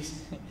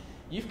Pharisees,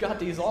 you've got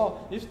this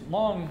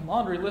long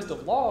laundry list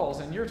of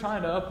laws, and you're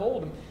trying to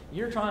uphold them.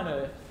 You're trying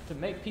to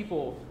make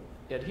people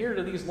adhere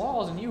to these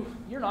laws, and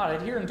you're not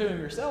adhering to them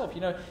yourself.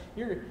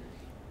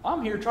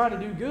 I'm here trying to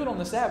do good on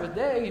the Sabbath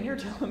day, and you're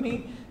telling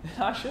me that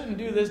I shouldn't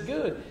do this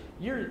good.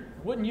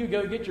 Wouldn't you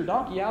go get your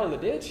donkey out of the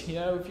ditch?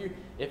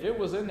 If it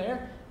was in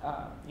there,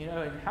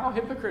 how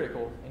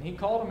hypocritical. And He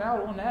called them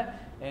out on that.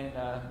 And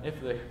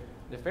if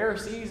the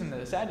Pharisees and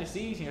the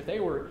Sadducees, if they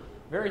were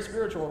very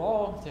spiritual at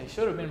all, they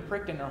should have been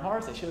pricked in their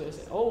hearts. They should have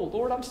said, "Oh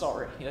Lord, I'm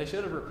sorry." They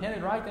should have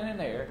repented right then and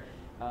there.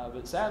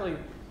 But sadly,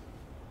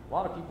 a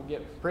lot of people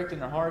get pricked in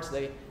their hearts.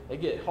 They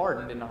get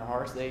hardened in their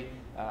hearts.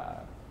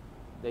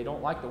 they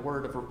don't like the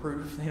word of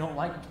reproof. They don't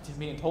like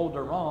being told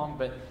they're wrong.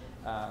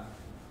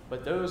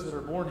 But those that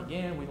are born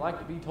again, we like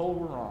to be told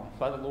we're wrong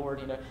by the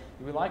Lord.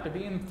 We like to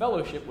be in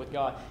fellowship with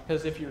God.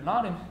 Because if you're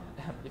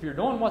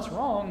doing what's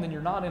wrong, then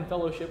you're not in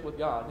fellowship with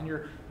God. Then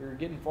you're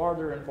getting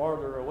farther and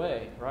farther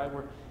away, right?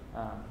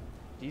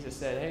 Jesus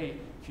said, "Hey,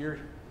 if you're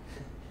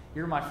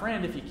my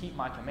friend if you keep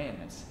my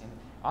commandments." And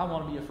I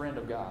want to be a friend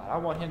of God. I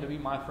want Him to be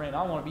my friend.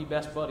 I want to be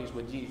best buddies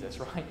with Jesus,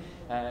 right?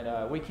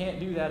 And we can't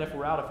do that if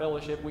we're out of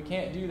fellowship. We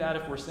can't do that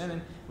if we're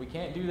sinning. We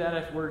can't do that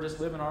if we're just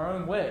living our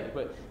own way.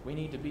 But we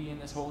need to be in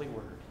this holy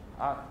word.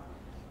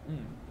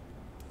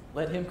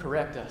 Let Him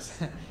correct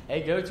us.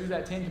 Hey, go through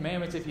that 10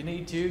 Commandments if you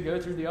need to. Go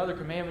through the other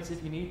commandments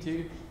if you need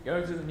to.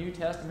 Go through the New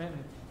Testament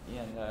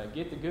and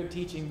get the good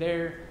teaching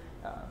there.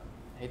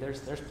 Hey,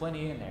 there's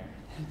plenty in there.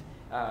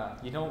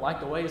 You don't like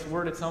the way it's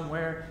worded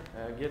somewhere,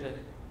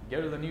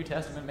 go to the New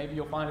Testament. Maybe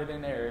you'll find it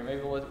in there.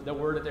 Maybe they'll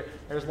word it there.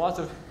 There's lots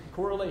of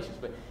correlations.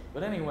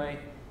 But anyway,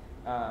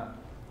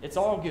 it's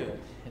all good.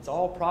 It's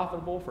all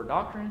profitable for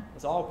doctrine.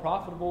 It's all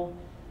profitable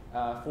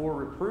for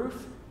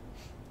reproof.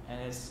 And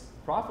it's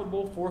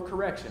profitable for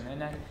correction.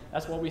 And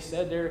that's what we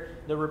said there.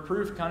 The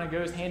reproof kind of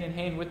goes hand in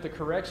hand with the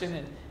correction.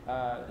 And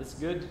it's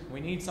good.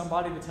 We need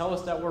somebody to tell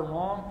us that we're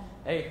wrong.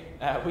 Hey,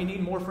 we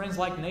need more friends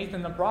like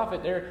Nathan the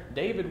prophet there.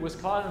 David was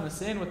caught in the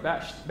sin with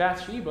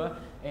Bathsheba.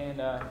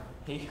 And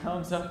he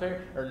comes up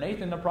there, or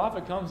Nathan the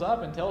prophet comes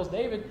up and tells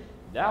David,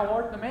 "Thou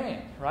art the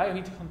man," right?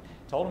 He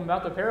told him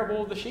about the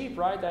parable of the sheep,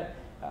 right? That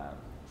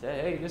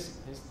said, "Hey, this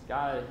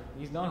guy,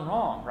 he's done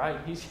wrong, right?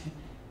 He's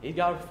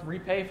got to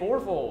repay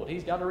fourfold.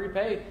 He's got to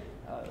repay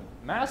a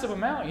massive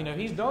amount.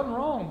 He's done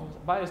wrong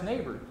by his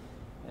neighbor."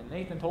 And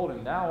Nathan told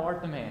him, "Thou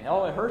art the man."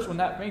 Oh, it hurts when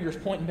that finger's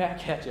pointing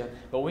back at you.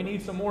 But we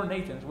need some more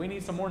Nathans. We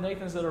need some more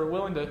Nathans that are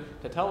willing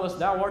to tell us,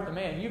 "Thou art the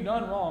man. You've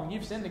done wrong.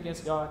 You've sinned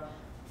against God."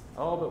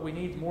 Oh, but we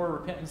need more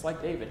repentance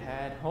like David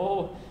had.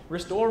 "Oh,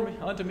 restore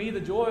unto me the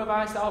joy of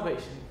thy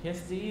salvation.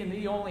 Against thee and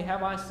thee only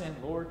have I sinned,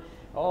 Lord.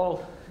 Oh,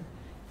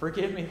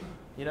 forgive me."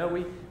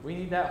 We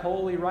need that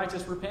holy,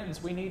 righteous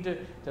repentance. We need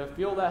to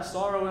feel that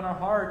sorrow in our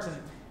hearts, and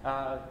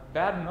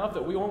bad enough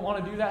that we won't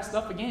want to do that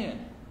stuff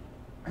again.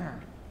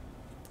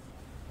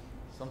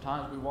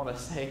 Sometimes we want to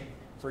say,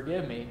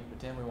 "Forgive me," but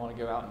then we want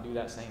to go out and do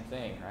that same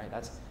thing, right?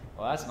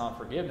 That's not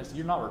forgiveness.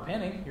 You're not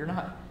repenting.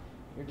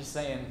 You're just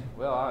saying,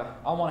 "Well,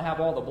 I want to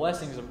have all the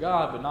blessings of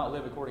God, but not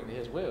live according to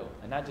His will."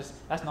 And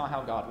that's not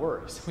how God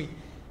works. We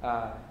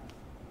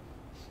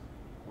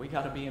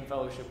got to be in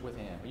fellowship with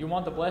Him. You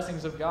want the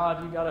blessings of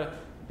God, you got to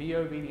be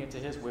obedient to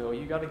His will.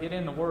 You got to get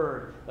in the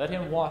Word. Let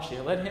Him wash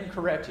you. Let Him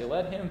correct you.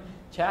 Let Him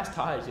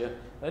chastise you.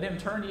 Let Him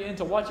turn you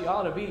into what you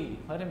ought to be.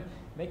 Let Him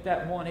make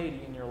that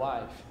 180 in your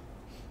life.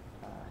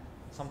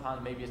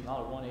 Sometimes maybe it's not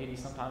a 180.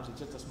 Sometimes it's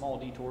just a small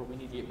detour we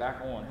need to get back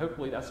on.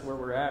 Hopefully that's where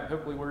we're at.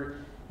 Hopefully we're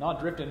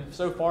not drifting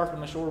so far from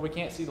the shore we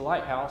can't see the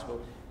lighthouse, but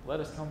let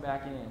us come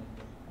back in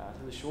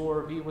to the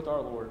shore, be with our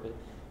Lord.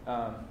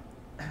 But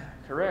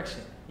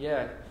correction,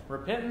 yeah,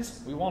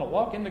 repentance, we want to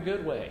walk in the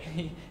good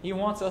way. He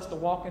wants us to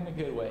walk in the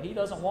good way. He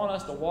doesn't want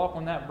us to walk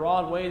on that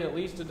broad way that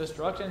leads to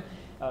destruction.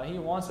 He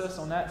wants us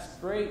on that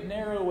straight,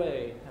 narrow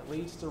way that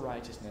leads to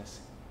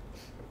righteousness.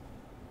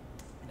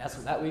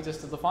 And that leads us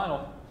to the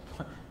final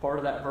part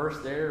of that verse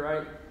there,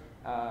 right?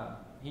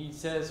 He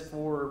says,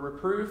 "For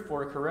reproof,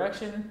 for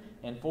correction,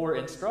 and for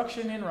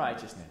instruction in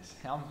righteousness."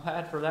 I'm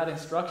glad for that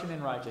instruction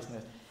in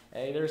righteousness.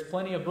 Hey, there's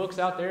plenty of books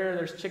out there.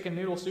 There's Chicken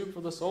Noodle Soup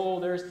for the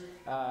Soul. There's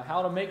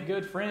How to Make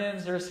Good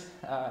Friends. There's,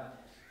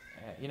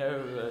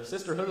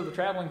 Sisterhood of the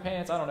Traveling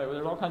Pants. I don't know.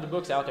 There's all kinds of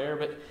books out there.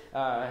 But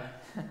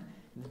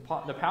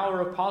the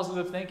power of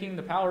positive thinking,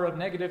 the power of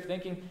negative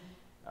thinking.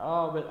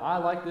 Oh, but I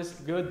like this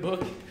good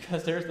book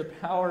because there's the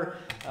power,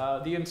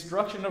 the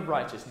instruction of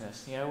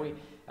righteousness.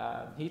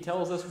 He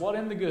tells us what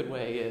in the good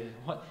way is,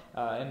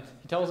 and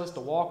He tells us to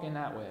walk in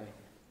that way.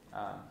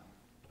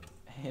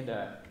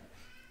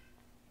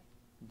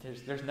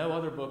 There's no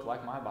other book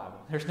like my Bible.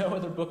 There's no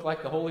other book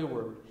like the Holy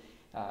Word.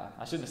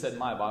 I shouldn't have said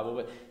my Bible,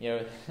 but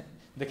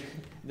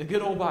the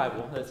good old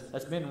Bible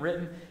that's been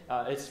written.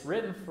 It's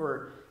written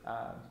for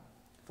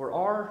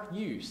our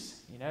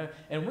use,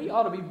 and we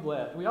ought to be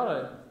blessed. We ought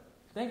to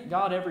thank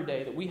God every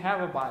day that we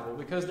have a Bible,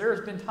 because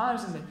there's been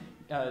times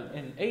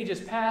in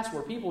ages past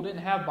where people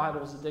didn't have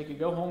Bibles that they could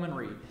go home and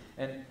read.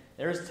 And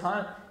there's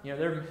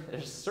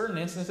certain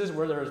instances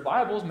where there's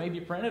Bibles maybe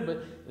printed,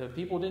 but the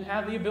people didn't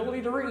have the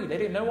ability to read. They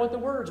didn't know what the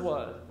words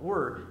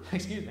were.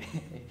 Excuse me.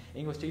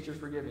 English teachers,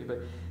 forgive me. But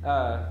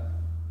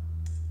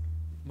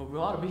we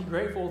ought to be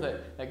grateful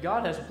that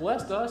God has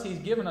blessed us. He's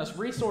given us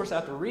resource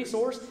after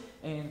resource.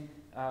 And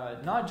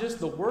not just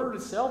the Word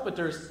itself, but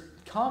there's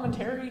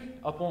commentary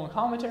upon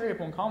commentary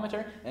upon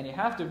commentary, and you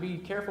have to be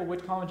careful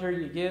which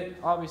commentary you get,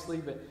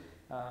 obviously.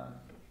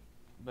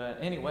 But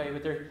anyway,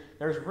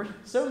 there's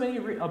so many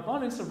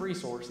abundance of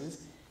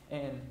resources,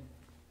 and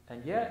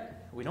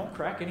yet we don't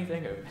crack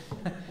anything open.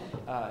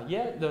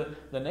 Yet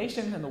the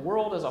nation and the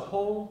world as a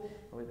whole,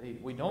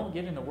 we don't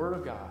get in the Word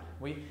of God.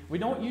 We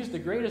don't use the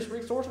greatest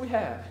resource we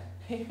have.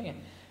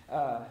 Amen.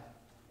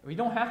 We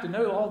don't have to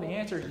know all the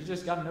answers. You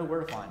just got to know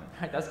where to find them.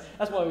 Right?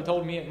 That's what he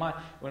told me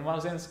when I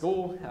was in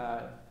school.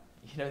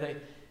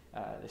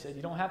 They said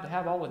you don't have to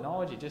have all the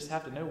knowledge. You just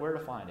have to know where to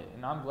find it.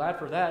 And I'm glad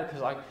for that,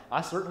 because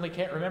I certainly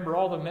can't remember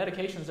all the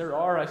medications there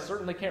are. I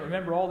certainly can't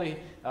remember all the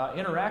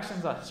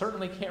interactions. I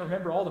certainly can't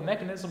remember all the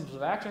mechanisms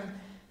of action.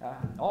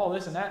 All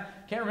this and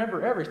that. Can't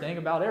remember everything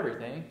about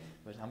everything.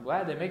 But I'm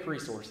glad they make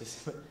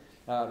resources.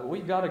 But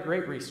we've got a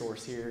great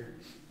resource here.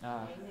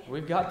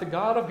 We've got the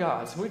God of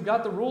gods. We've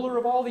got the ruler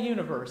of all the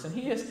universe. And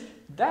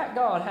that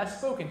God has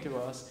spoken to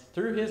us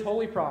through his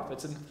holy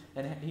prophets.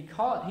 And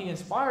he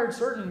inspired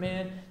certain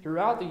men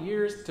throughout the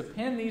years to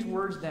pen these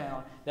words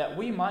down, that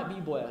we might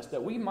be blessed,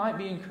 that we might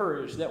be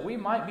encouraged, that we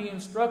might be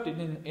instructed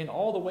in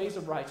all the ways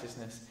of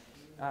righteousness.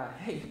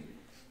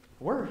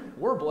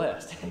 We're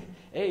blessed.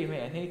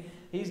 Amen.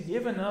 He's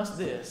given us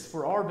this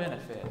for our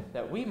benefit,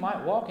 that we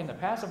might walk in the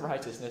paths of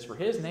righteousness for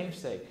his name's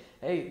sake.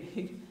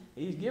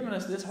 He's given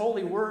us this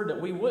holy word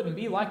that we wouldn't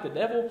be like the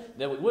devil,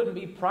 that we wouldn't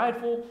be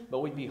prideful, but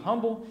we'd be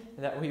humble,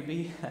 that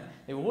we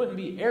wouldn't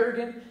be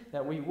arrogant,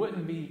 that we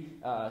wouldn't be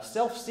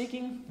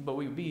self-seeking, but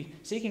we'd be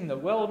seeking the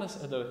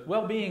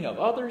well-being of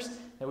others,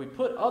 that we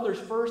put others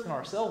first and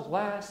ourselves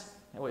last,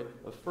 and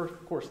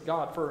of course,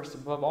 God first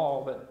above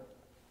all, but,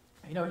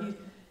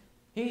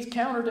 He's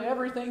counter to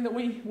everything that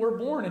we were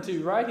born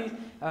into, right?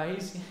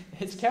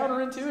 It's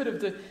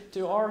counterintuitive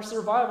to our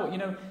survival.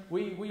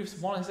 We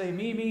want to say,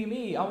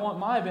 me. I want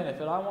my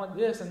benefit. I want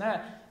this and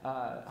that.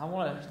 I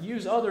want to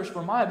use others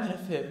for my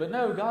benefit. But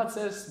no, God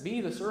says,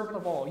 be the servant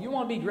of all. You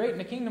want to be great in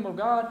the kingdom of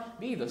God?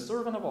 Be the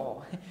servant of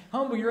all.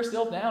 Humble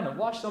yourself down and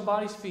wash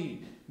somebody's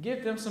feet.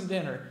 Give them some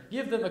dinner.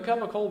 Give them a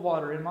cup of cold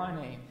water in my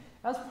name.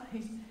 That's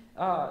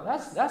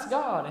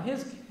God, and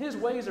His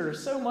ways are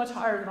so much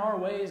higher than our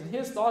ways, and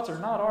His thoughts are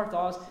not our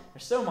thoughts.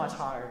 They're so much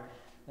higher.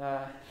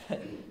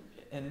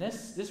 And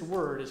this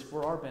word is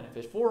for our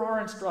benefit, for our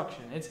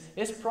instruction.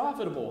 It's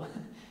profitable,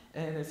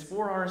 and it's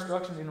for our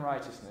instruction in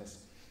righteousness.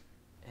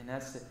 And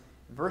that's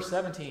verse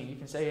 17. You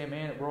can say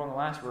amen. We're on the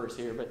last verse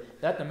here.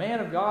 But that the man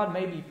of God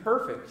may be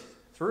perfect,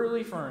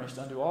 thoroughly furnished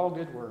unto all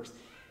good works.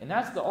 And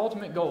that's the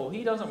ultimate goal.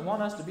 He doesn't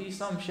want us to be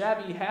some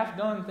shabby,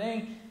 half-done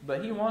thing,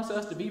 but He wants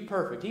us to be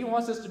perfect. He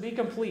wants us to be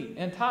complete,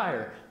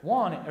 entire,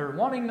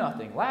 wanting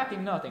nothing,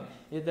 lacking nothing.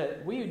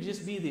 That we would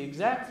just be the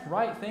exact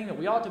right thing that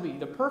we ought to be,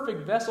 the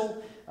perfect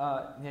vessel.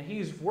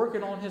 He's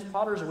working on His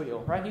potter's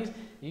wheel, right? You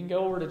can go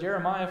over to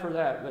Jeremiah for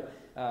that,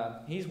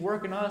 but He's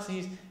working us.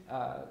 We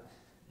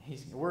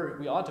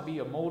ought to be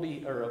a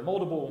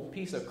moldable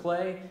piece of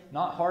clay,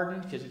 not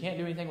hardened, because you can't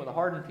do anything with a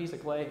hardened piece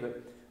of clay,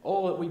 but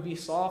that we be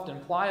soft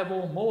and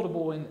pliable,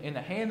 moldable in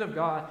the hand of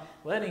God,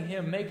 letting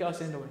Him make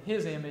us into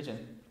His image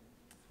and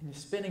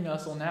spinning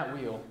us on that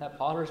wheel, that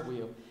potter's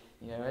wheel.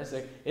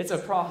 It's a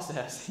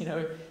process,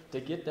 to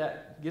get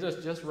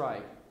us just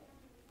right.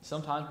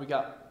 Sometimes we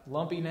got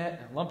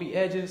lumpy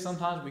edges.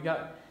 Sometimes we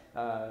got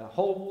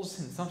holes,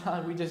 and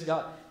sometimes we just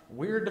got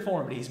weird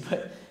deformities.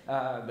 But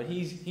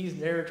He's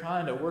there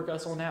trying to work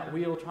us on that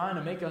wheel, trying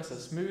to make us a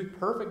smooth,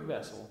 perfect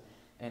vessel.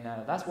 And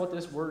that's what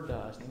this word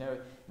does.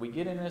 We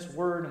get in this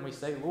word and we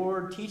say,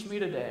 Lord, teach me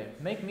today.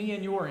 Make me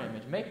in your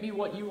image. Make me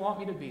what you want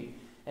me to be.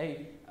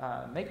 Hey,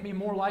 make me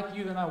more like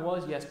you than I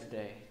was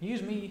yesterday.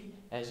 Use me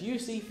as you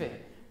see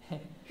fit.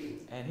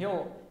 And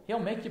He'll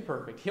make you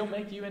perfect. He'll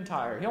make you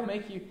entire. He'll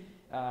make you...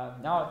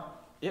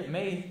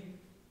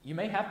 you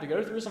may have to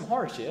go through some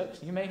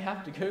hardships. You may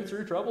have to go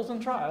through troubles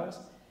and trials.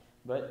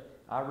 But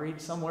I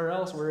read somewhere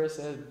else where it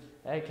says,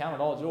 hey, count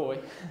it all joy.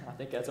 I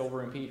think that's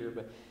over in Peter.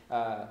 But...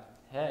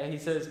 he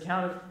says,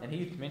 count it, and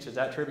he mentions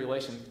that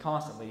tribulation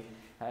constantly.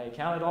 Hey,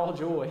 count it all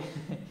joy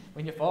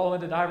when you fall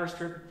into diverse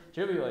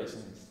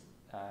tribulations.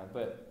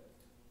 But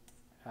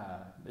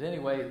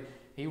anyway,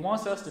 He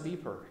wants us to be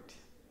perfect.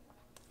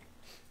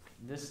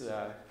 This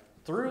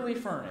thoroughly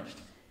furnished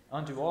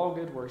unto all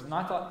good works. And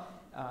I thought,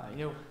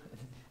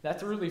 that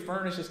thoroughly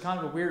furnished is kind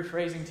of a weird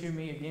phrasing to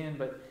me again,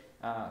 but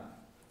I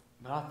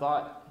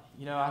thought,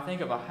 I think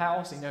of a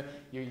house.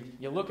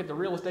 You look at the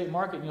real estate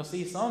market and you'll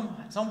see some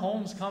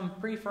homes come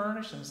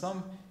pre-furnished and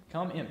some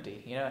come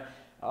empty.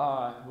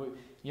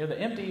 The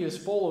empty is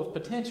full of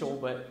potential,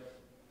 but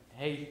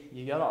hey,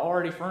 you got it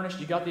already furnished.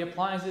 You got the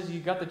appliances, you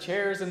got the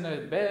chairs and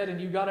the bed,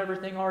 and you got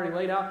everything already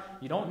laid out.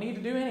 You don't need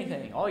to do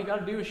anything. All you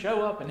got to do is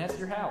show up, and that's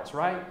your house,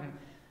 right?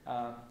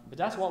 But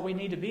that's what we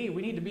need to be.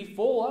 We need to be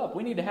full up.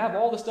 We need to have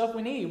all the stuff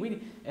we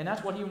need. And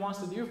that's what He wants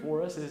to do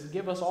for us, is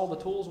give us all the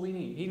tools we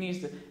need.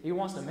 He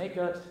wants to make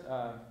us,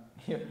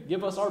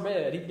 give us our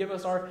bed. He'd give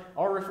us our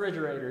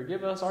refrigerator,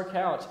 give us our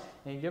couch,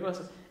 and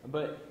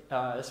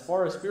as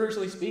far as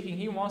spiritually speaking,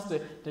 He wants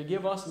to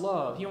give us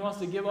love. He wants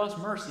to give us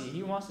mercy.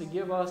 He wants to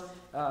give us,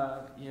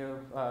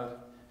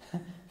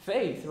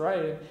 faith,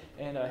 right?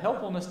 And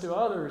helpfulness to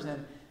others.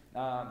 And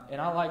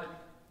I like...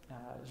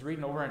 I was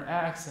reading over in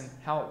Acts and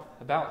how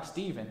about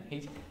Stephen.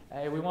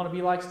 We want to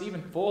be like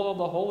Stephen, full of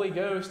the Holy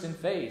Ghost and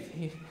faith.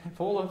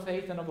 Full of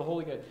faith and of the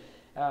Holy Ghost.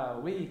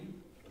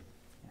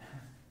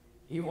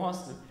 He wants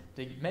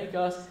to make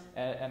us,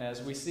 and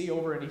as we see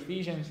over in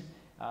Ephesians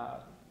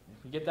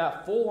You get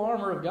that full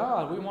armor of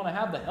God. We want to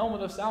have the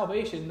helmet of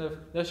salvation,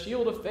 the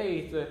shield of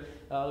faith,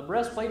 the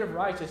breastplate of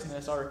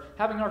righteousness,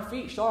 having our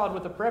feet shod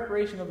with the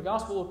preparation of the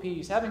gospel of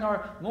peace, having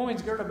our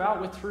loins girt about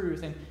with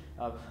truth, and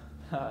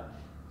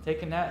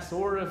taking that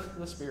sword of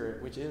the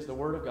Spirit, which is the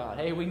Word of God.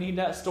 Hey, we need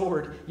that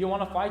sword. You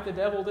want to fight the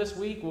devil this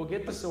week? Well,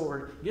 get the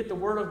sword. Get the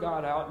Word of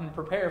God out and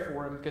prepare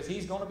for him, because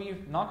he's going to be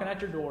knocking at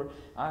your door.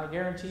 I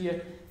guarantee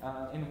you,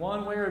 in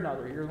one way or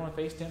another, you're going to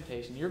face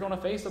temptation. You're going to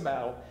face a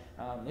battle.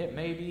 It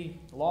may be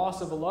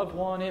loss of a loved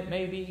one. It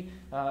may be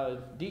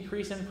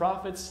decrease in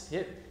profits.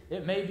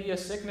 It may be a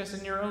sickness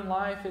in your own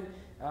life.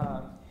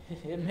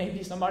 It may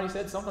be somebody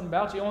said something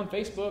about you on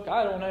Facebook.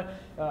 I don't know.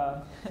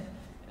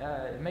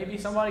 Maybe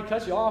somebody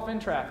cuts you off in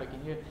traffic,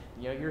 and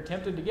you're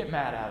tempted to get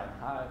mad at them.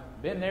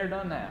 I've been there,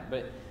 done that.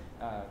 But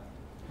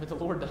the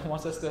Lord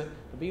wants us to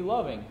be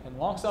loving and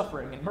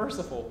long-suffering and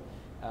merciful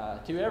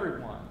to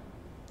everyone.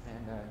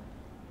 And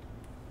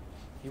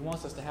He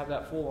wants us to have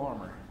that full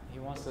armor. He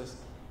wants us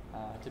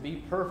to be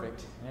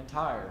perfect and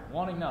entire,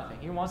 wanting nothing.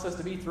 He wants us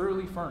to be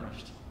thoroughly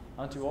furnished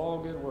unto all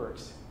good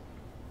works.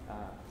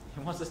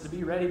 He wants us to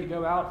be ready to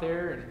go out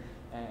there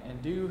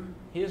and do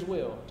His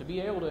will, to be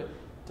able to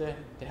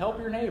help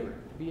your neighbor,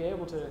 to be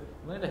able to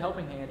lend a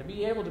helping hand, to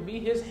be able to be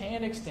His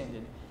hand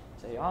extended.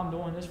 Say, I'm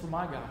doing this for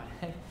my God.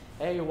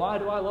 Hey, why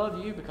do I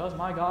love you? Because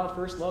my God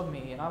first loved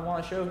me, and I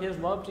want to show His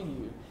love to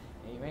you.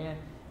 Amen.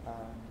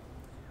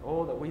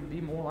 Oh, that we'd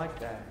be more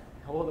like that.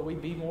 Oh, that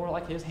we'd be more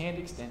like His hand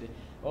extended.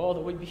 Oh,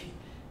 that we'd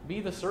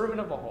be the servant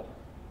of all.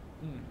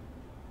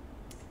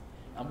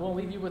 I'm going to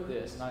leave you with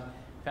this, and I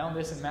found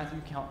this in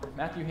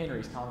Matthew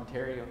Henry's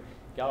commentary.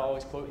 Got to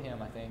always quote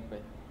him, I think,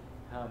 but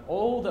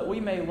oh, that we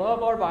may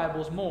love our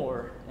Bibles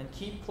more and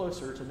keep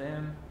closer to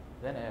them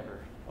than ever.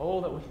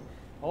 Oh,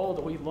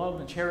 that we love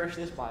and cherish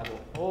this Bible.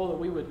 Oh, that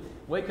we would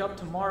wake up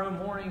tomorrow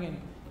morning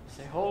and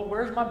say, oh,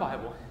 where's my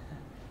Bible?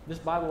 This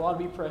Bible ought to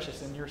be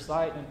precious in your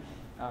sight.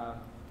 And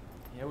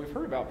we've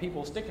heard about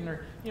people sticking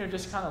their,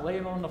 just kind of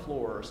laying on the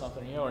floor or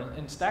something,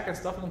 and stacking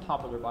stuff on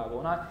top of their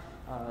Bible.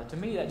 And to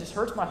me, that just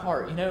hurts my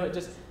heart.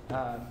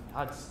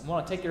 I just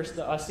want to take their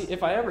stuff.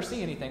 If I ever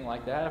see anything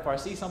like that, if I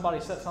see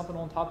somebody set something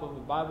on top of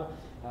the Bible,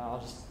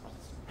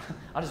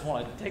 I just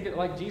want to take it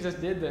like Jesus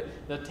did.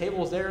 The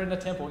tables there in the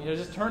temple.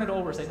 Just turn it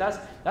over and say,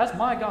 that's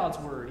my God's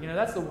word.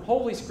 That's the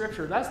holy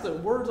Scripture. That's the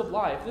words of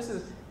life.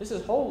 This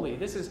is holy.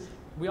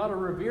 We ought to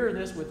revere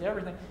this with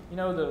everything.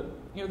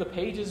 The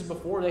pages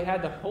before they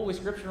had the Holy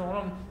Scripture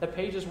on them, the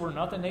pages were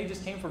nothing. They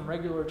just came from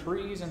regular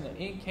trees, and the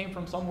ink came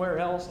from somewhere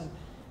else, and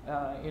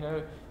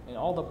and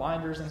all the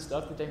binders and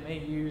stuff that they may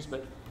use.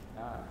 But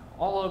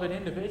all of it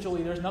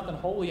individually, there's nothing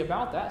holy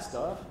about that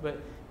stuff. But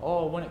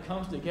when it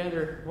comes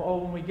together,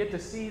 when we get to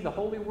see the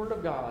holy Word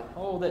of God,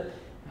 that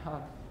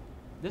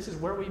this is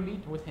where we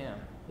meet with Him.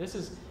 This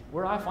is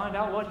where I find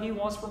out what He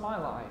wants for my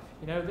life.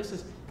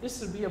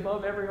 This would be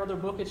above every other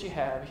book that you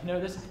have.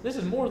 This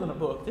is more than a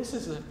book. This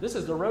is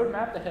the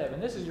roadmap to heaven.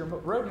 This is your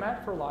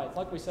roadmap for life.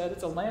 Like we said,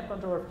 it's a lamp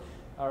unto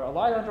a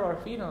light unto our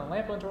feet and a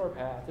lamp unto our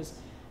path. It's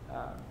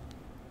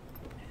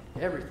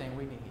everything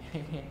we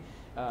need.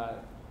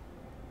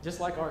 Just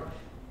like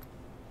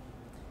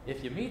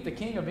if you meet the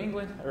King of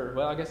England, or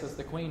I guess it's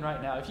the Queen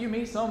right now, if you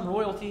meet some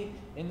royalty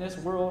in this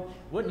world,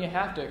 wouldn't you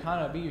have to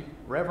kind of be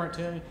reverent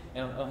to him?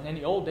 And in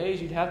the old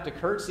days, you'd have to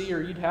curtsy, or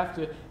you'd have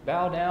to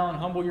bow down,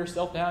 humble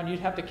yourself down.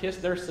 You'd have to kiss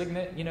their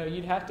signet.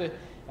 You'd have to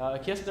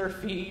kiss their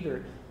feet,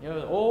 or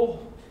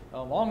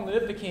long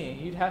live the King.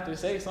 You'd have to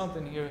say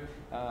something,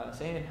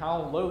 saying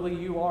how lowly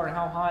you are and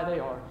how high they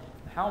are.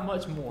 How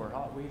much more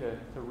ought we to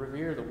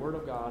revere the Word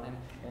of God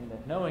and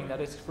knowing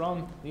that it's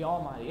from the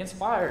Almighty,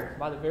 inspired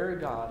by the very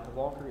God of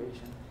all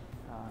creation.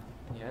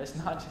 It's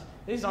not.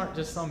 These aren't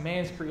just some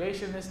man's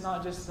creation. It's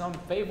not just some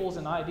fables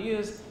and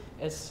ideas.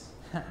 It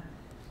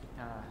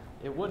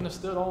wouldn't have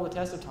stood all the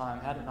test of time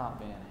had it not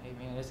been.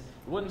 Amen. It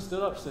wouldn't have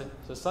stood up to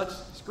such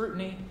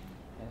scrutiny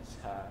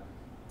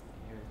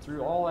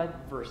through all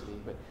adversity.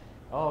 But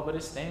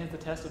it stands the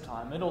test of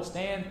time. It'll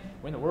stand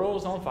when the world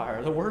is on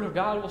fire. The Word of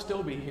God will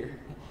still be here.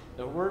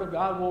 The Word of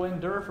God will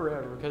endure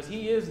forever, because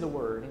He is the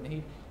Word.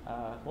 And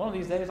one of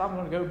these days, I'm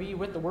going to go be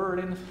with the Word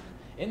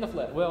in the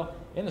flesh. Well,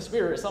 in the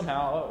Spirit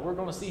somehow. We're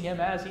going to see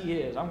Him as He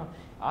is.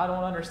 I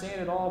don't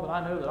understand it all, but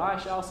I know that I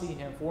shall see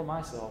Him for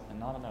myself and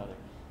not another.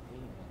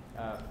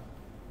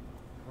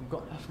 I'm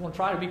going to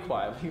try to be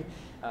quiet.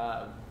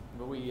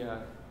 But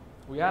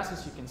we ask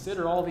that you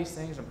consider all these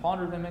things and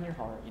ponder them in your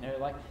heart.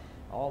 Like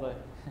all the...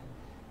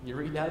 You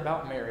read that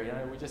about Mary.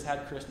 We just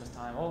had Christmas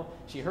time.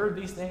 She heard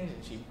these things,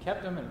 and she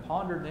kept them and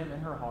pondered them in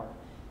her heart.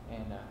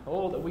 And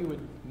that we would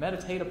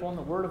meditate upon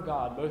the Word of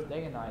God both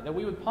day and night. That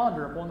we would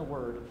ponder upon the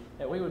Word.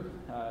 That we would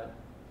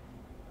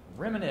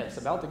reminisce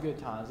about the good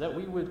times. That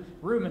we would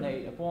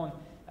ruminate upon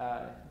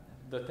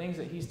the things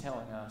that He's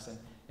telling us.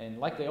 And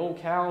like the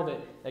old cow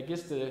that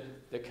gets the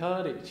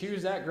cud, it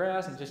chews that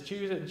grass and just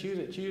chews it and chews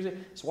it and chews it,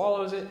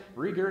 swallows it,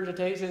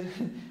 regurgitates it,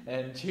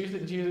 and chews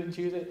it and chews it and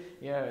chews it.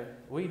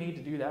 We need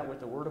to do that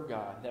with the Word of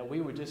God, that we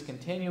would just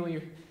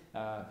continually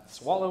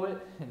swallow it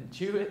and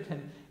chew it,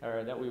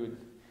 or that we would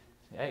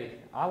hey,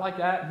 I like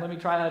that, let me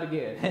try that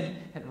again.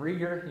 and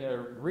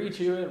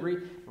re-chew it,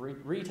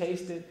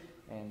 re-taste it,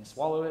 and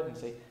swallow it and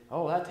say,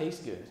 oh, that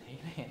tastes good.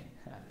 Amen.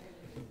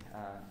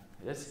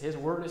 His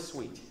word is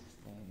sweet.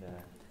 And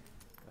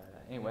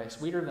anyway,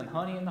 sweeter than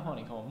honey in the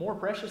honeycomb, more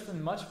precious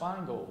than much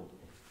fine gold.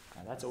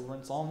 That's over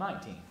in Psalm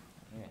 19.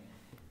 Amen.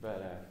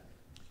 But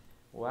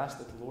we'll ask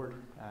that the Lord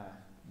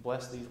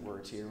bless these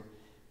words here.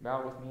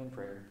 Bow with me in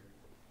prayer.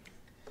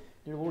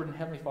 Dear Lord and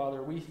Heavenly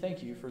Father, we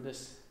thank you for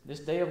this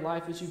day of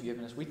life that you've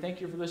given us. We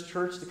thank you for this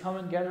church to come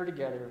and gather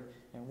together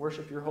and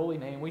worship your holy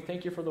name. We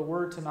thank you for the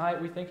word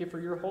tonight. We thank you for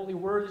your holy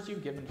word that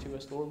you've given to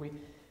us, Lord. We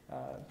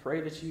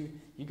pray that you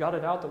got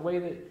it out the way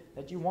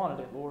that you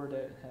wanted it, Lord,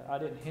 that I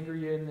didn't hinder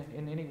you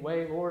in any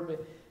way, Lord.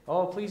 But,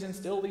 please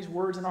instill these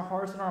words in our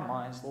hearts and our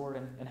minds, Lord,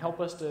 and help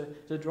us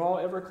to draw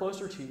ever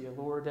closer to you,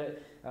 Lord,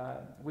 that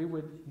we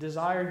would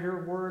desire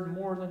your word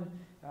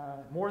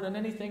more than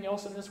anything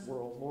else in this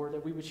world, Lord,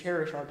 that we would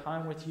cherish our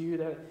time with you,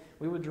 that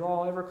we would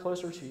draw ever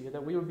closer to you,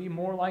 that we would be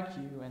more like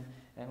you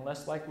and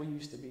less like we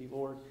used to be,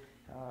 Lord.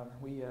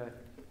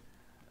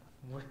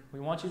 We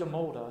want you to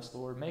mold us,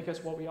 Lord. Make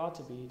us what we ought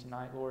to be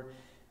tonight, Lord.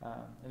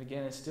 And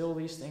again, instill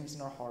these things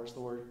in our hearts,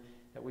 Lord,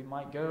 that we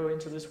might go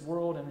into this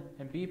world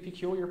and be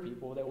peculiar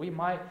people, that we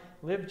might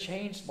live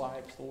changed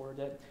lives, Lord,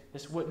 that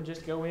this wouldn't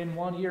just go in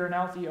one ear and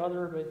out the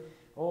other, but,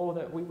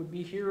 that we would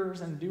be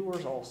hearers and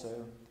doers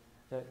also,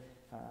 that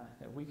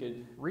we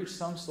could reach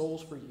some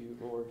souls for you,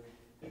 Lord,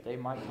 that they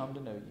might come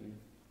to know you.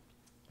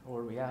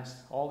 Lord, we ask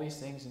all these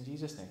things in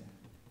Jesus' name.